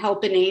can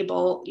help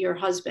enable your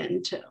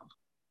husband too.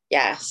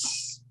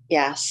 Yes,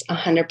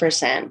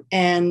 100%.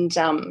 And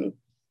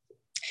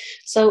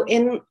so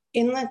in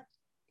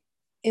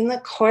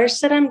the course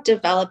that I'm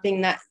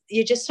developing, that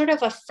you just sort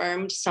of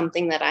affirmed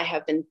something that I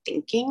have been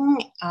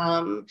thinking.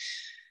 I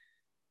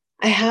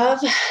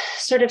have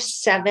sort of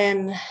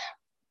 7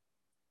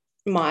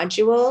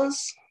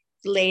 modules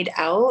laid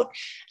out,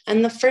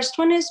 and the first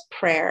one is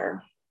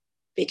prayer.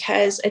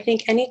 Because I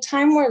think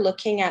anytime we're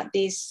looking at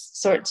these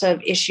sorts of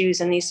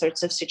issues and these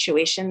sorts of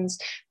situations,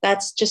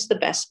 that's just the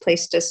best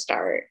place to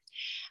start.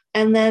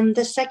 And then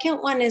the second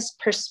one is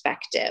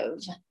perspective.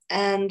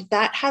 And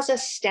that has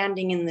us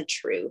standing in the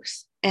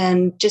truth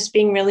and just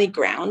being really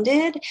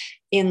grounded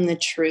in the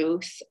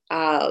truth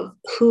of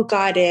who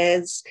God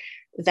is,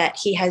 that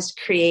he has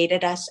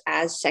created us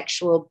as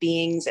sexual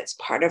beings. It's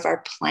part of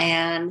our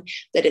plan,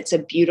 that it's a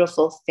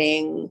beautiful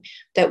thing,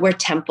 that we're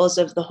temples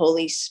of the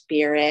Holy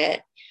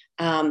Spirit.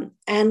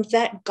 And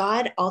that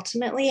God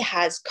ultimately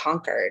has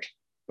conquered,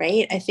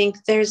 right? I think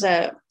there's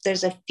a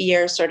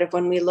fear sort of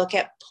when we look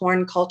at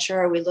porn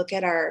culture, or we look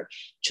at our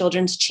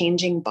children's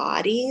changing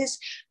bodies,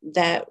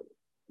 that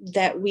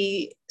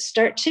we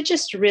start to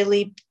just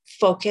really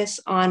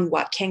focus on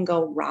what can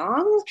go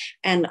wrong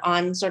and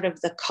on sort of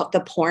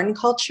the porn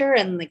culture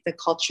and like the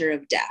culture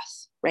of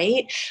death,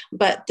 right?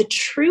 But the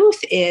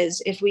truth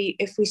is, if we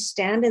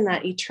stand in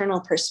that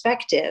eternal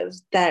perspective,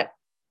 that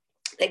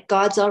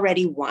God's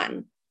already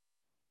won.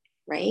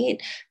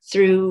 Right?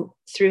 Through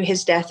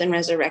his death and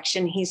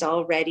resurrection, he's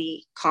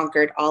already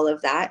conquered all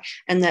of that,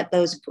 and that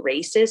those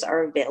graces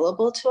are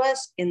available to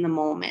us in the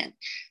moment.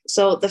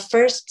 So the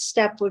first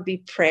step would be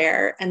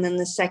prayer. And then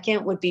the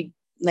second would be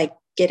like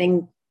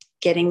getting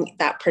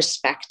that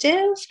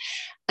perspective.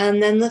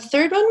 And then the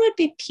third one would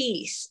be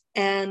peace.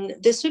 And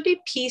this would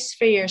be peace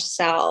for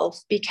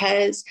yourself,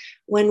 because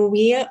when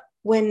we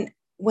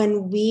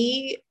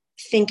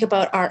think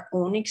about our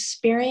own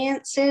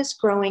experiences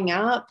growing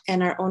up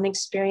and our own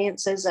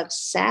experiences of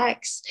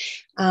sex,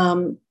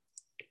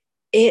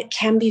 it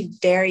can be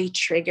very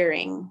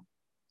triggering.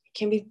 It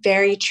can be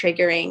very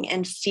triggering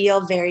and feel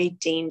very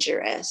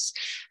dangerous.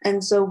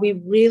 And so we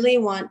really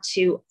want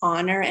to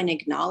honor and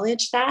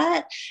acknowledge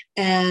that,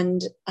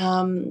 and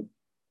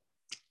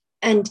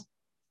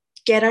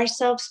get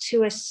ourselves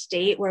to a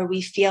state where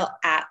we feel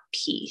at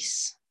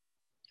peace.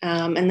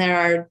 And there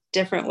are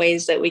different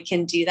ways that we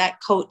can do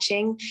that.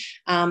 Coaching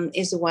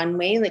is one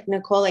way, like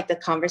Nicole, like the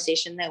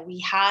conversation that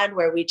we had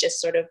where we just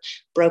sort of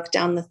broke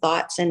down the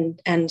thoughts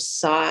and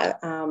saw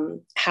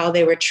how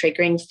they were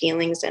triggering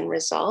feelings and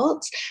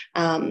results.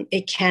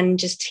 It can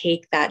just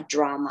take that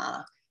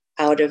drama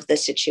out of the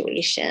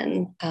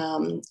situation.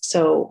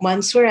 So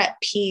once we're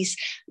at peace,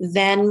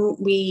 then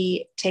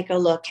we take a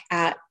look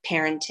at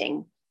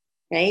parenting.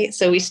 right?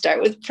 So we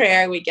start with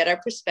prayer, we get our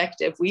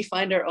perspective, we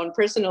find our own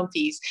personal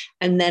peace,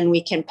 and then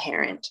we can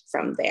parent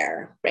from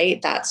there,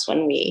 right? That's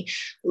when we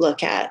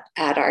look at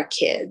our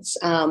kids.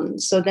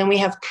 So then we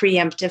have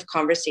preemptive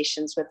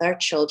conversations with our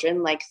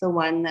children, like the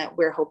one that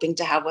we're hoping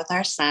to have with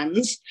our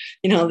sons.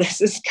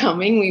 This is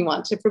coming. We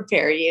want to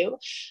prepare you.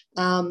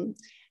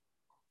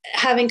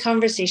 Having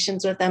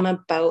conversations with them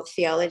about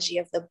theology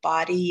of the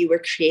body. You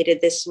were created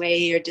this way.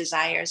 Your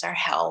desires are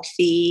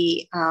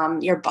healthy.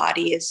 Your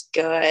body is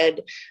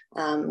good.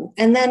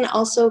 And then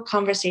also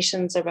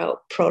conversations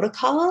about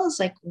protocols,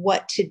 like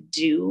what to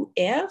do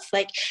if,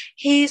 like,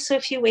 hey, so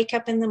if you wake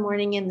up in the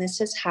morning and this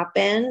has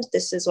happened,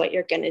 this is what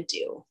you're going to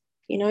do.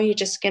 You're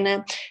just going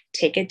to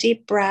take a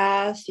deep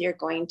breath. You're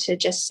going to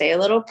just say a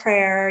little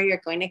prayer. You're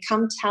going to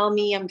come tell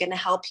me. I'm going to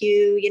help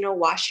you,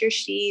 wash your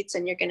sheets,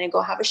 and you're going to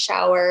go have a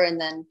shower.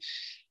 And then,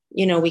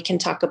 we can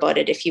talk about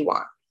it if you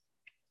want,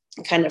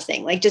 kind of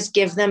thing. Like, just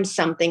give them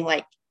something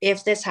like,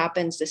 if this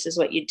happens, this is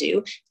what you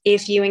do.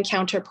 If you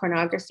encounter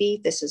pornography,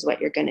 this is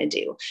what you're going to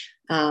do.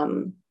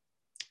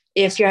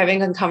 If you're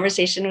having a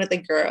conversation with a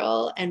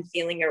girl and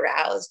feeling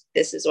aroused,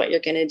 this is what you're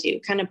going to do,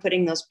 kind of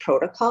putting those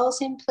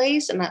protocols in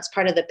place. And that's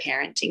part of the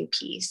parenting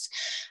piece.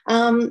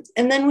 And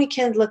then we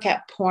can look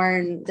at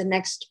porn. The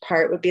next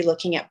part would be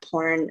looking at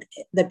porn,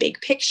 the big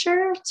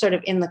picture, sort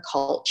of in the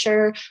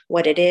culture,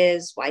 what it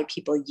is, why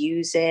people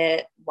use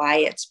it, why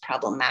it's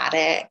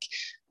problematic,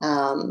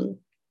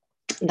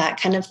 that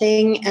kind of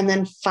thing. And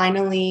then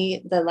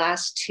finally, the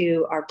last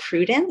two are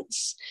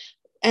prudence.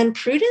 And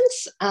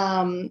prudence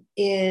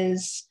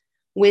is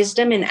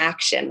wisdom in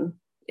action.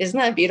 Isn't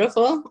that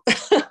beautiful?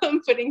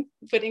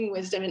 putting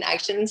wisdom in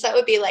action. So that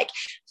would be like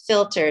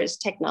filters,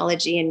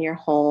 technology in your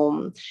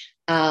home,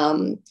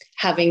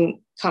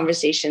 having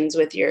conversations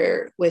with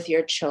your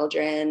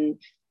children,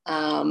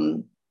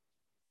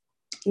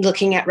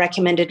 looking at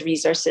recommended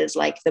resources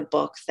like the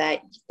book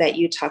that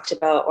you talked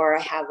about, or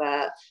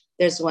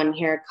there's one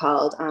here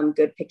called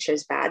Good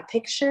Pictures, Bad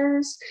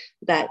Pictures,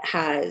 that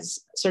has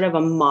sort of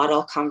a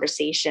model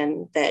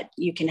conversation that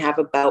you can have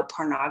about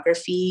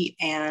pornography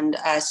and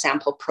a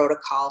sample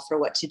protocol for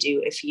what to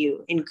do if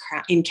you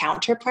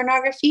encounter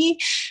pornography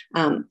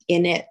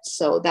in it.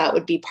 So that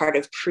would be part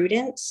of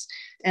prudence.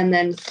 And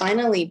then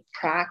finally,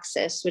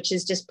 praxis, which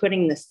is just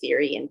putting the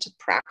theory into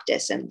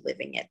practice and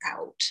living it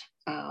out.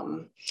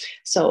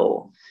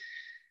 So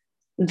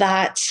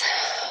that's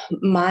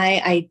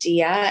my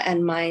idea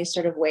and my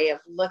sort of way of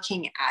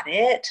looking at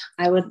it.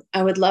 I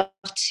would love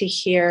to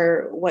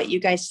hear what you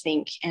guys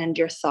think and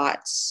your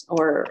thoughts,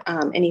 or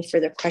any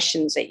further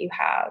questions that you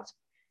have.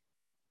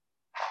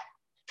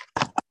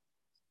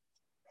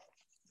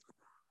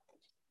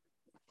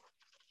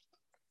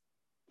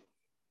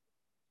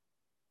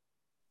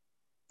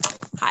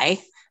 Hi,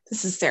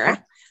 this is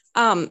Sarah.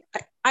 I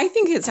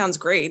think it sounds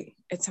great.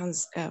 It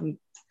sounds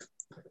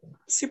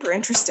super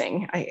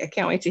interesting. I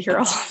can't wait to hear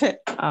all of it.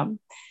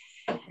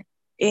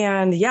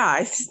 And yeah,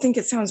 I think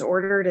it sounds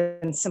ordered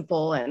and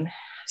simple and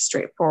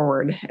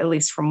straightforward, at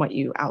least from what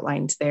you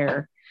outlined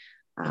there.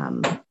 I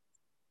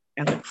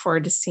look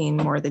forward to seeing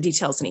more of the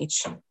details in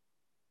each.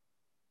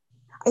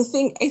 I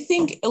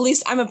think at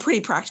least I'm a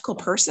pretty practical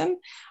person.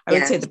 I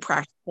would say the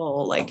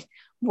practical, like,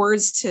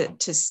 words to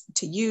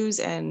use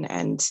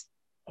and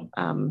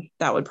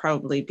that would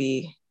probably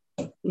be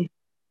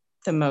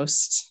the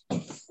most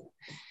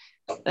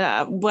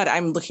what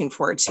I'm looking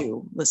forward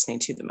to listening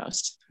to the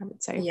most, I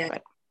would say. Yeah.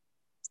 But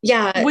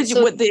yeah.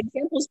 What the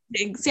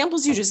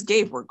examples you just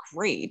gave were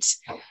great.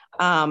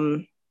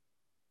 I'm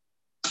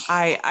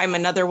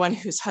another one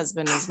whose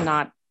husband is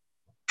not,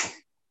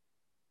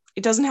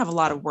 it doesn't have a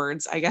lot of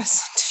words, I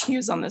guess, to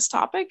use on this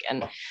topic.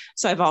 And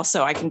so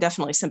I can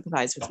definitely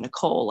sympathize with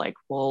Nicole, like,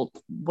 well,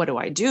 what do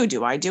I do?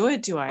 Do I do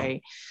it? Do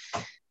I,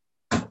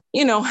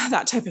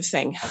 that type of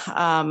thing.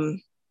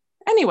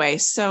 Anyway,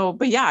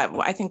 but yeah,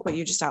 I think what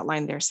you just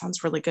outlined there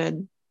sounds really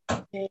good.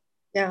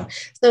 Yeah.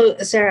 So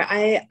Sarah,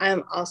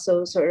 I'm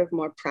also sort of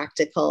more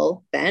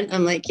practical bent.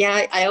 I'm like,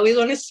 yeah, I always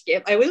want to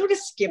skip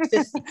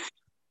this.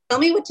 Tell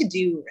me what to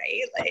do,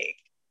 right? Like,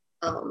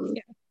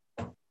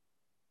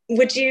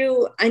 would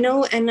you, I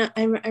know, and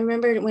I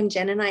remember when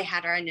Jen and I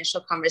had our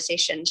initial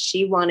conversation,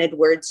 she wanted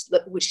words,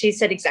 she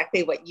said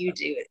exactly what you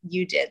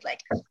did, like,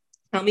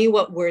 tell me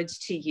what words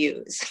to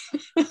use.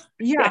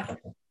 Yeah.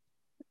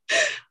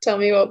 Tell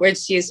me what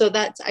words to use. So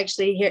that's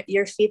actually,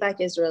 your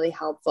feedback is really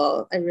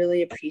helpful. I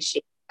really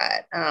appreciate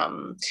that.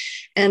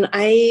 And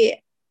I've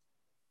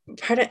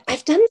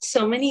done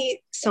so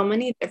many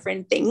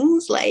different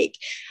things. Like,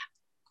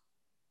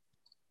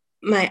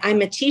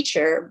 I'm a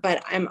teacher,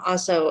 but I'm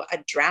also a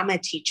drama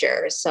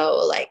teacher. So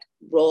like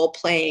role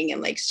playing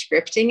and like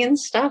scripting and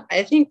stuff,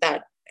 I think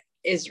that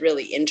is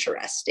really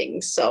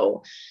interesting.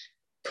 So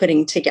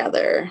putting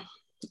together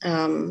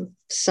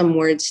some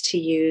words to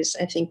use,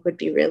 I think would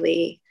be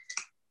really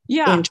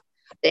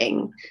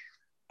interesting.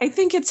 I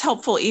think it's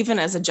helpful even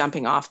as a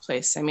jumping off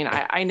place. I mean,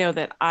 I know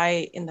that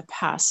in the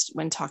past,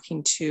 when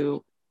talking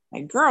to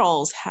my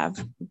girls have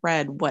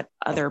read what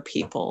other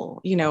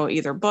people,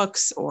 either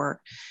books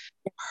or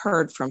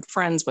heard from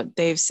friends, what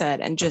they've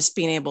said, and just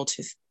being able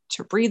to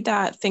read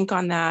that, think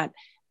on that,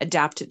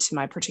 adapt it to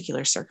my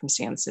particular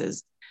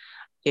circumstances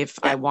if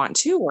I want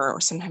to, or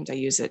sometimes I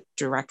use it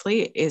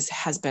directly,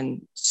 has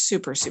been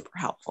super, super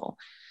helpful.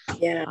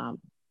 Yeah.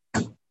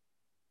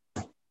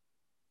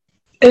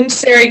 And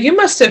Sarah, you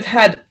must have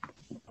had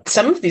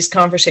some of these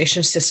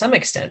conversations to some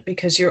extent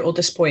because your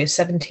oldest boy is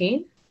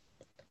 17.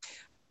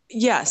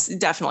 Yes,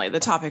 definitely. The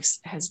topics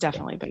has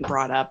definitely been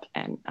brought up,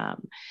 and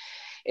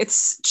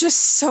it's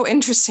just so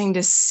interesting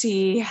to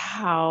see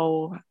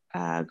how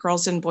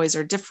girls and boys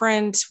are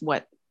different,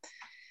 what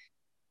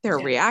their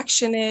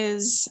reaction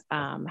is,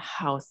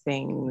 how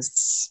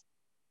things,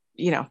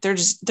 they're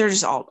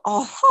just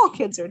all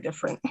kids are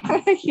different.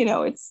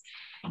 It's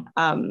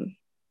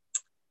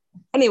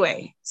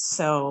anyway.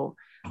 So,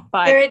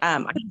 but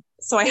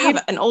so I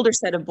have an older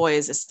set of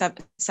boys, a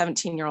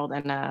 17-year-old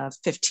and a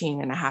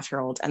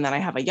 15-and-a-half-year-old, and then I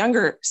have a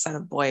younger set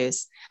of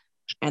boys,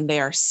 and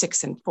they are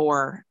 6 and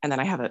 4. And then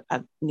I have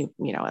a new,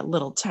 a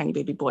little tiny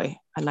baby boy,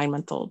 a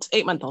 9-month-old,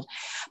 8-month-old.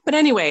 But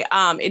anyway,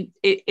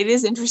 it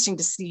is interesting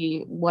to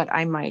see what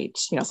I might,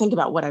 think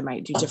about what I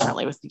might do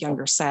differently with the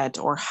younger set,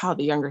 or how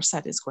the younger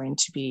set is going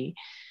to be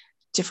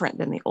different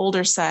than the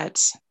older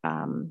set.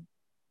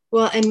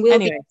 Well, and we'll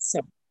be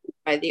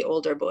by the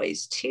older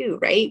boys too,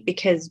 right?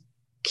 Because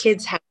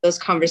kids have those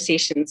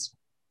conversations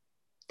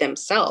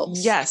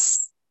themselves.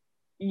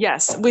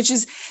 Yes, which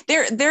is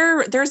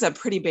there's a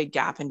pretty big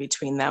gap in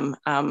between them.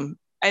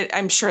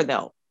 I'm sure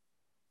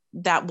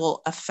that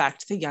will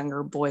affect the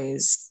younger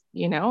boys,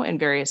 in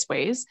various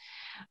ways.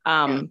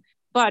 But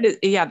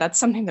that's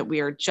something that we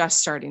are just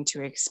starting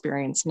to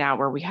experience now,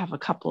 where we have a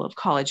couple of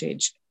college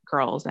age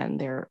girls and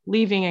they're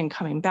leaving and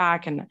coming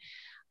back. And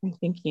I'm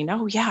thinking,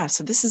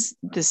 so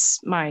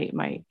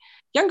my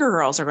younger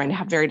girls are going to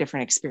have very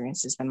different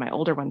experiences than my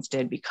older ones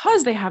did,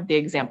 because they have the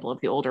example of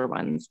the older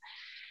ones.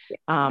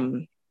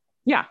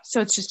 So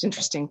it's just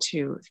interesting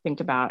to think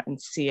about and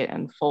see it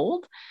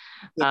unfold.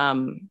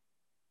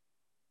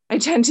 I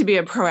tend to be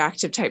a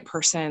proactive type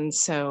person,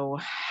 so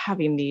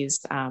having these,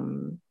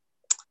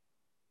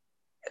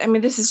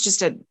 this is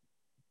just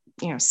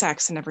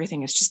sex and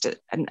everything is just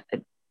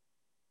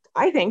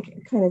I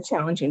think, kind of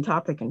challenging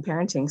topic in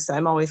parenting. So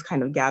I'm always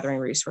kind of gathering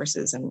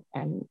resources and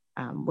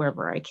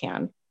wherever I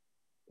can.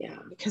 Yeah,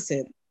 because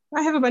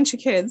I have a bunch of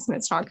kids and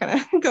it's not going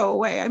to go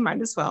away. I might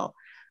as well,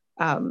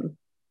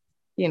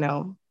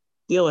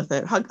 deal with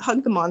it.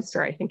 Hug the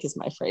monster, I think, is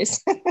my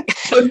phrase.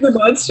 Hug the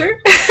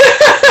monster?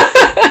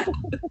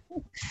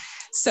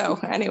 So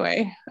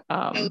anyway,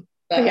 what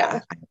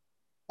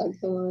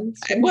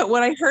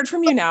I heard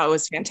from you now, it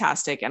was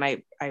fantastic. And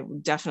I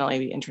would definitely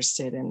be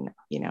interested in,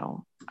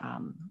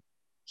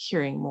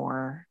 hearing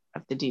more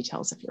of the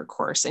details of your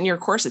course. And your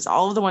courses,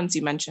 all of the ones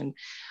you mentioned,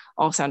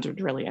 all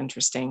sounded really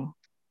interesting.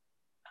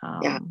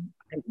 I'm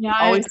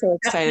always so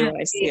excited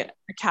when I see a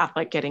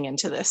Catholic getting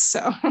into this.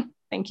 So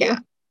thank you.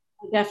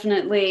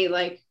 Definitely,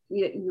 like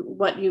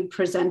what you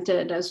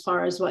presented as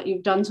far as what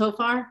you've done so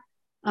far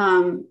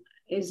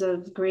is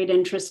of great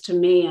interest to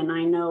me, and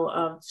I know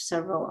of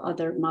several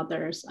other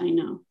mothers I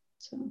know.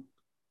 So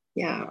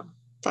yeah,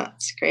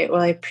 that's great.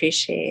 Well, I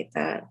appreciate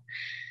that.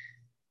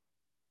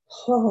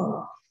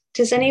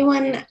 Does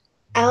anyone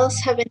else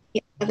have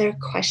any other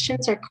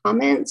questions or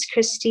comments?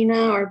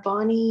 Christina or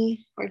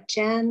Bonnie or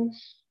Jen?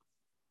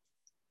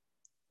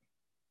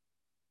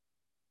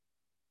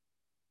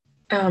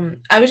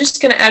 I was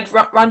just going to add,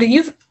 Rhonda,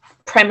 you've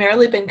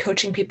primarily been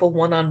coaching people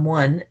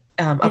one-on-one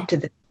up to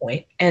this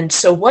point. And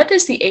so what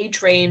is the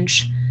age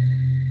range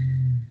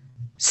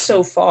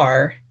so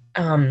far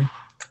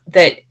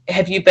that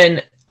have you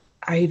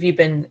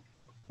been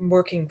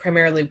working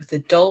primarily with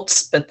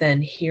adults, but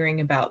then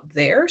hearing about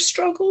their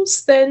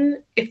struggles?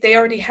 Then if they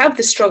already have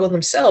the struggle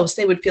themselves,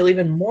 they would feel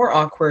even more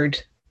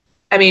awkward.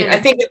 I mean, I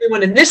think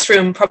everyone in this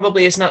room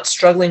probably is not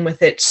struggling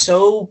with it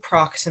so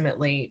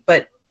proximately,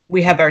 but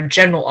we have our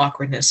general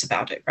awkwardness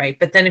about it, right?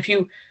 But then if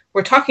you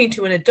were talking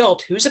to an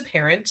adult who's a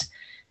parent,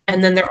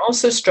 and then they're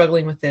also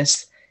struggling with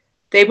this,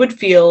 they would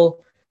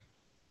feel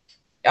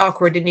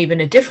awkward in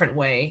even a different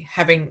way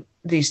having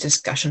these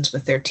discussions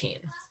with their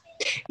teen.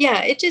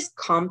 Yeah, it just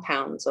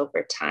compounds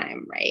over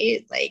time,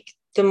 right? Like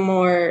the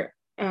more,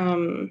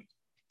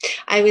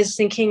 I was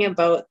thinking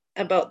about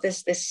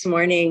this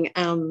morning,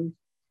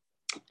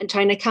 and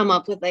trying to come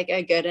up with like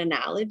a good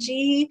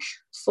analogy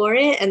for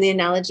it. And the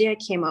analogy I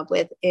came up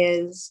with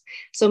is,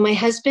 so my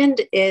husband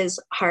is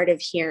hard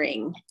of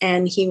hearing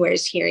and he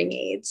wears hearing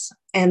aids.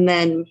 And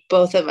then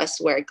both of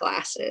us wear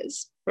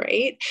glasses,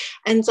 right?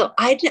 And so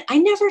I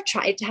never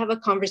tried to have a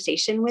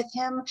conversation with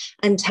him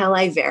until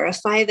I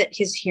verify that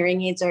his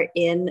hearing aids are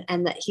in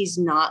and that he's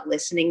not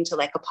listening to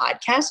like a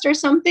podcast or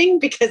something,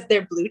 because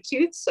they're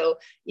Bluetooth. So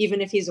even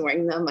if he's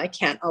wearing them, I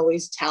can't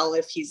always tell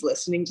if he's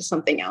listening to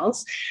something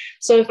else.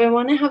 So if I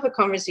want to have a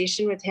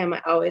conversation with him,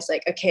 I always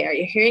like, okay, are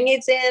your hearing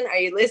aids in? Are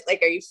you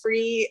are you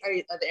free? Are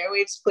the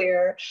airwaves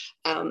clear?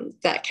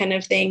 That kind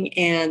of thing.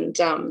 And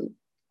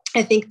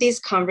I think these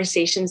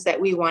conversations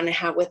that we want to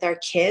have with our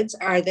kids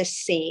are the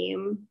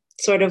same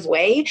sort of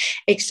way,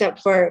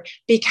 except for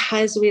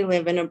because we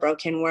live in a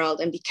broken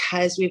world and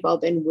because we've all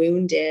been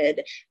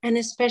wounded, and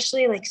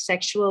especially like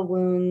sexual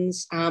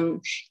wounds,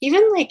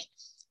 even like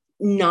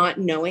not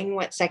knowing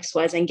what sex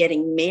was and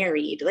getting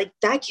married, like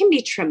that can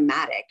be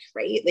traumatic,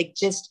 right? Like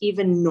just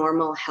even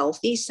normal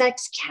healthy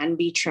sex can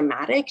be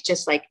traumatic,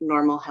 just like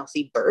normal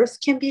healthy birth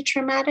can be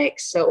traumatic.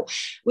 So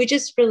we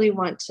just really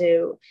want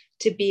to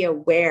be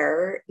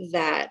aware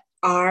that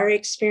our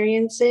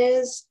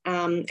experiences,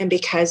 and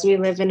because we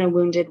live in a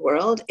wounded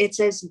world, it's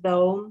as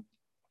though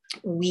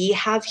we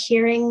have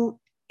hearing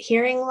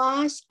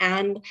loss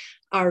and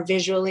are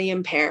visually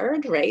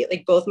impaired, right?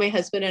 Like both my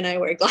husband and I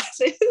wear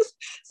glasses.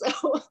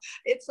 So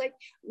it's like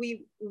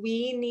we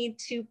need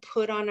to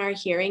put on our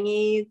hearing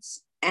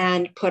aids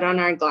and put on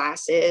our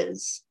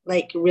glasses,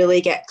 like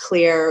really get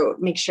clear,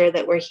 make sure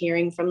that we're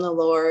hearing from the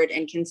Lord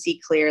and can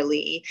see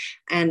clearly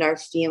and are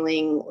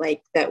feeling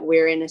like that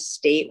we're in a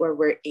state where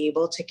we're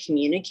able to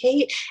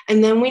communicate.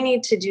 And then we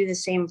need to do the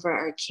same for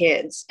our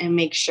kids and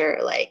make sure,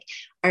 like,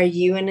 are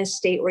you in a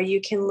state where you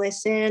can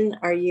listen?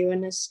 Are you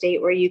in a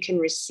state where you can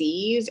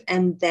receive?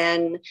 And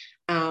then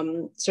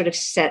sort of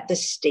set the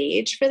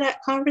stage for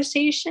that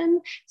conversation.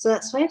 So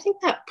that's why I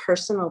think that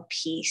personal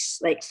peace,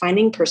 like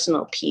finding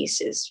personal peace,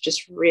 is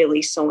just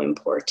really so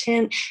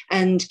important.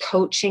 And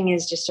coaching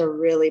is just a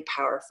really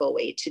powerful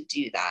way to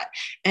do that.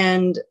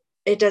 And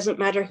it doesn't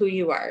matter who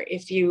you are.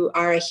 If you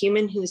are a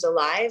human who's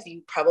alive,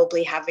 you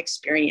probably have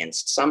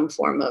experienced some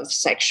form of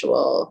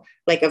sexual,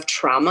 like of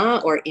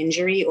trauma or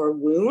injury or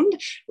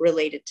wound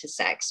related to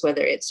sex,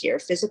 whether it's your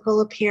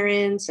physical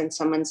appearance and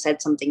someone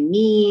said something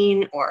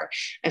mean, or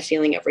a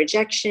feeling of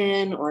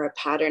rejection, or a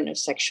pattern of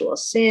sexual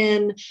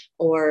sin,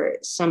 or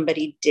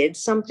somebody did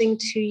something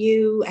to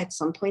you at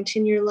some point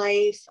in your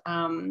life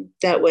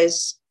that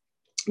was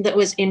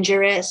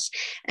injurious.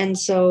 And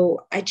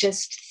so I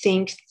just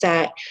think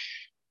that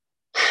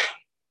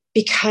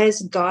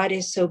because God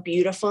is so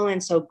beautiful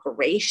and so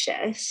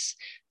gracious,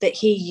 that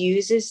he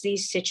uses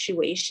these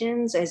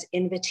situations as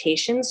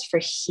invitations for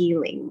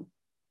healing,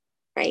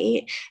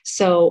 right?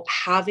 So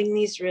having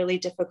these really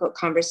difficult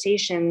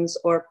conversations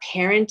or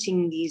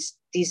parenting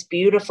these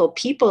beautiful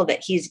people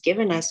that he's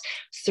given us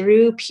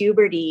through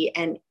puberty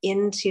and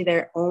into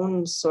their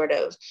own sort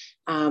of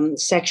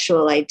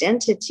sexual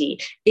identity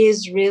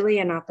is really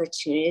an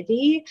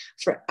opportunity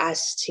for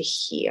us to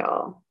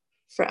heal.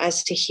 For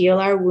us to heal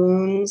our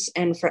wounds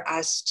and for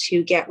us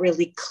to get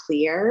really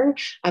clear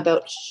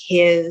about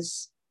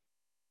his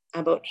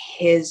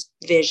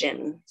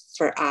vision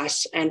for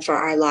us and for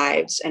our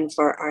lives and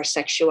for our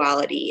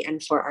sexuality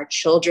and for our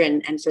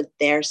children and for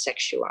their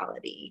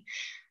sexuality.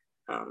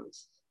 And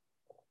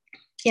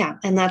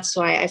that's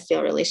why I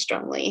feel really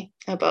strongly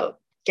about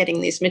getting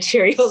these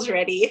materials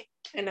ready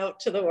and out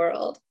to the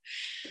world.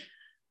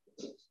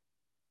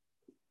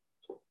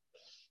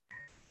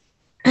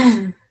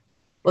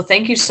 Well,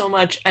 thank you so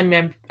much. I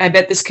mean, I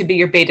bet this could be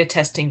your beta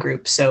testing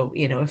group. So,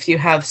 if you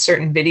have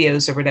certain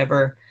videos or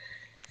whatever.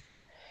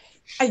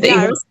 I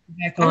was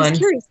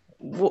curious.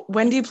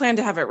 When do you plan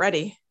to have it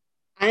ready?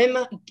 I'm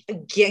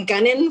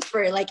gunning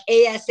for like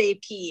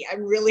ASAP.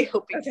 I'm really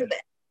hoping for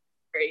that,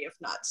 if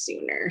not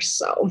sooner.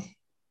 So,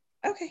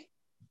 okay.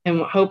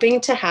 I'm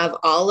hoping to have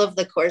all of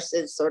the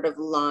courses sort of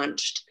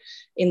launched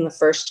in the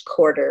first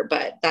quarter,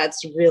 but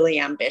that's really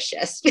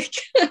ambitious.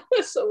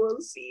 So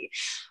we'll see.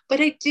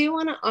 But I do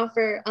want to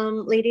offer,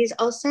 ladies,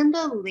 I'll send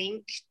a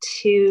link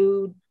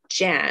to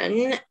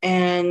Jen,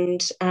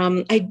 and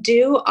I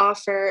do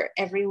offer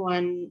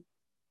everyone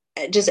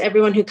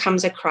who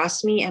comes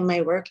across me and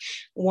my work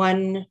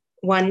one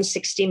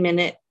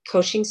 60-minute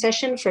coaching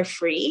session for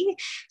free.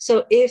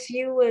 So if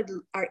you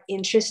are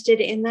interested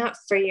in that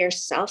for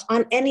yourself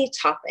on any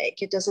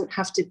topic, it doesn't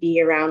have to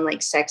be around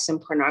like sex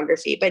and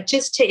pornography, but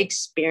just to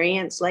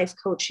experience life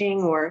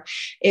coaching, or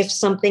if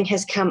something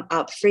has come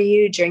up for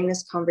you during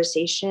this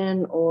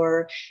conversation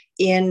or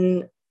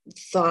in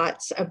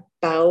thoughts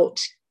about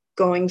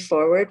going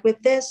forward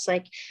with this,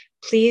 like,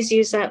 please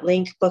use that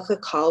link, book a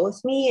call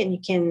with me, and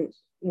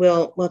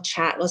we'll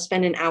chat. We'll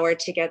spend an hour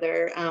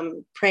together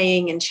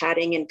praying and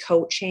chatting and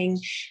coaching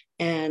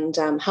and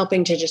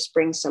helping to just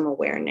bring some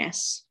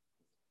awareness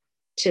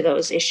to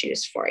those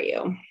issues for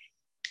you.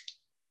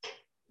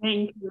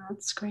 Thank you.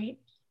 That's great.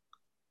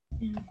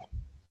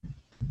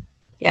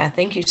 Yeah,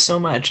 thank you so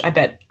much. I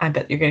bet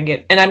you're going to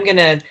get, and I'm going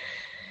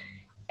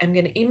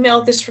to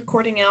email this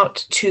recording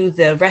out to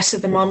the rest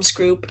of the moms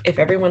group. If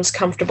everyone's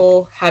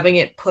comfortable having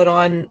it put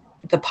on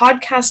the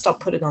podcast, I'll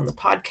put it on the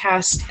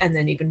podcast, and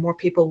then even more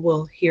people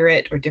will hear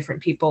it, or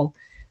different people.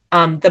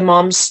 The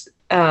moms,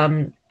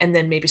 and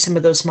then maybe some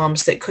of those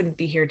moms that couldn't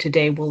be here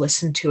today will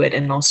listen to it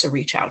and also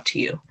reach out to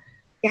you.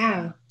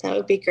 Yeah, that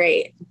would be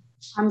great.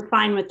 I'm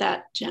fine with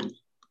that, Jen.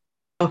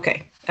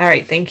 Okay. All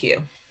right. Thank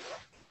you.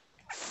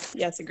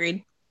 Yes,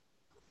 agreed.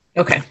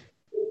 Okay.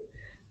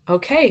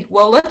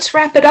 Well, let's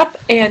wrap it up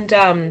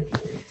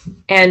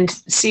and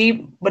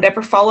see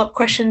whatever follow-up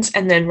questions,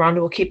 and then Rhonda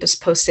will keep us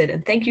posted.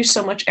 And thank you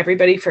so much,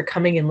 everybody, for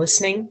coming and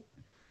listening.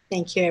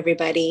 Thank you,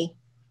 everybody.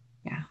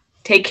 Yeah.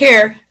 Take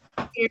care.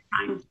 Your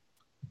time.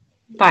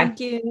 Bye. Thank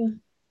you.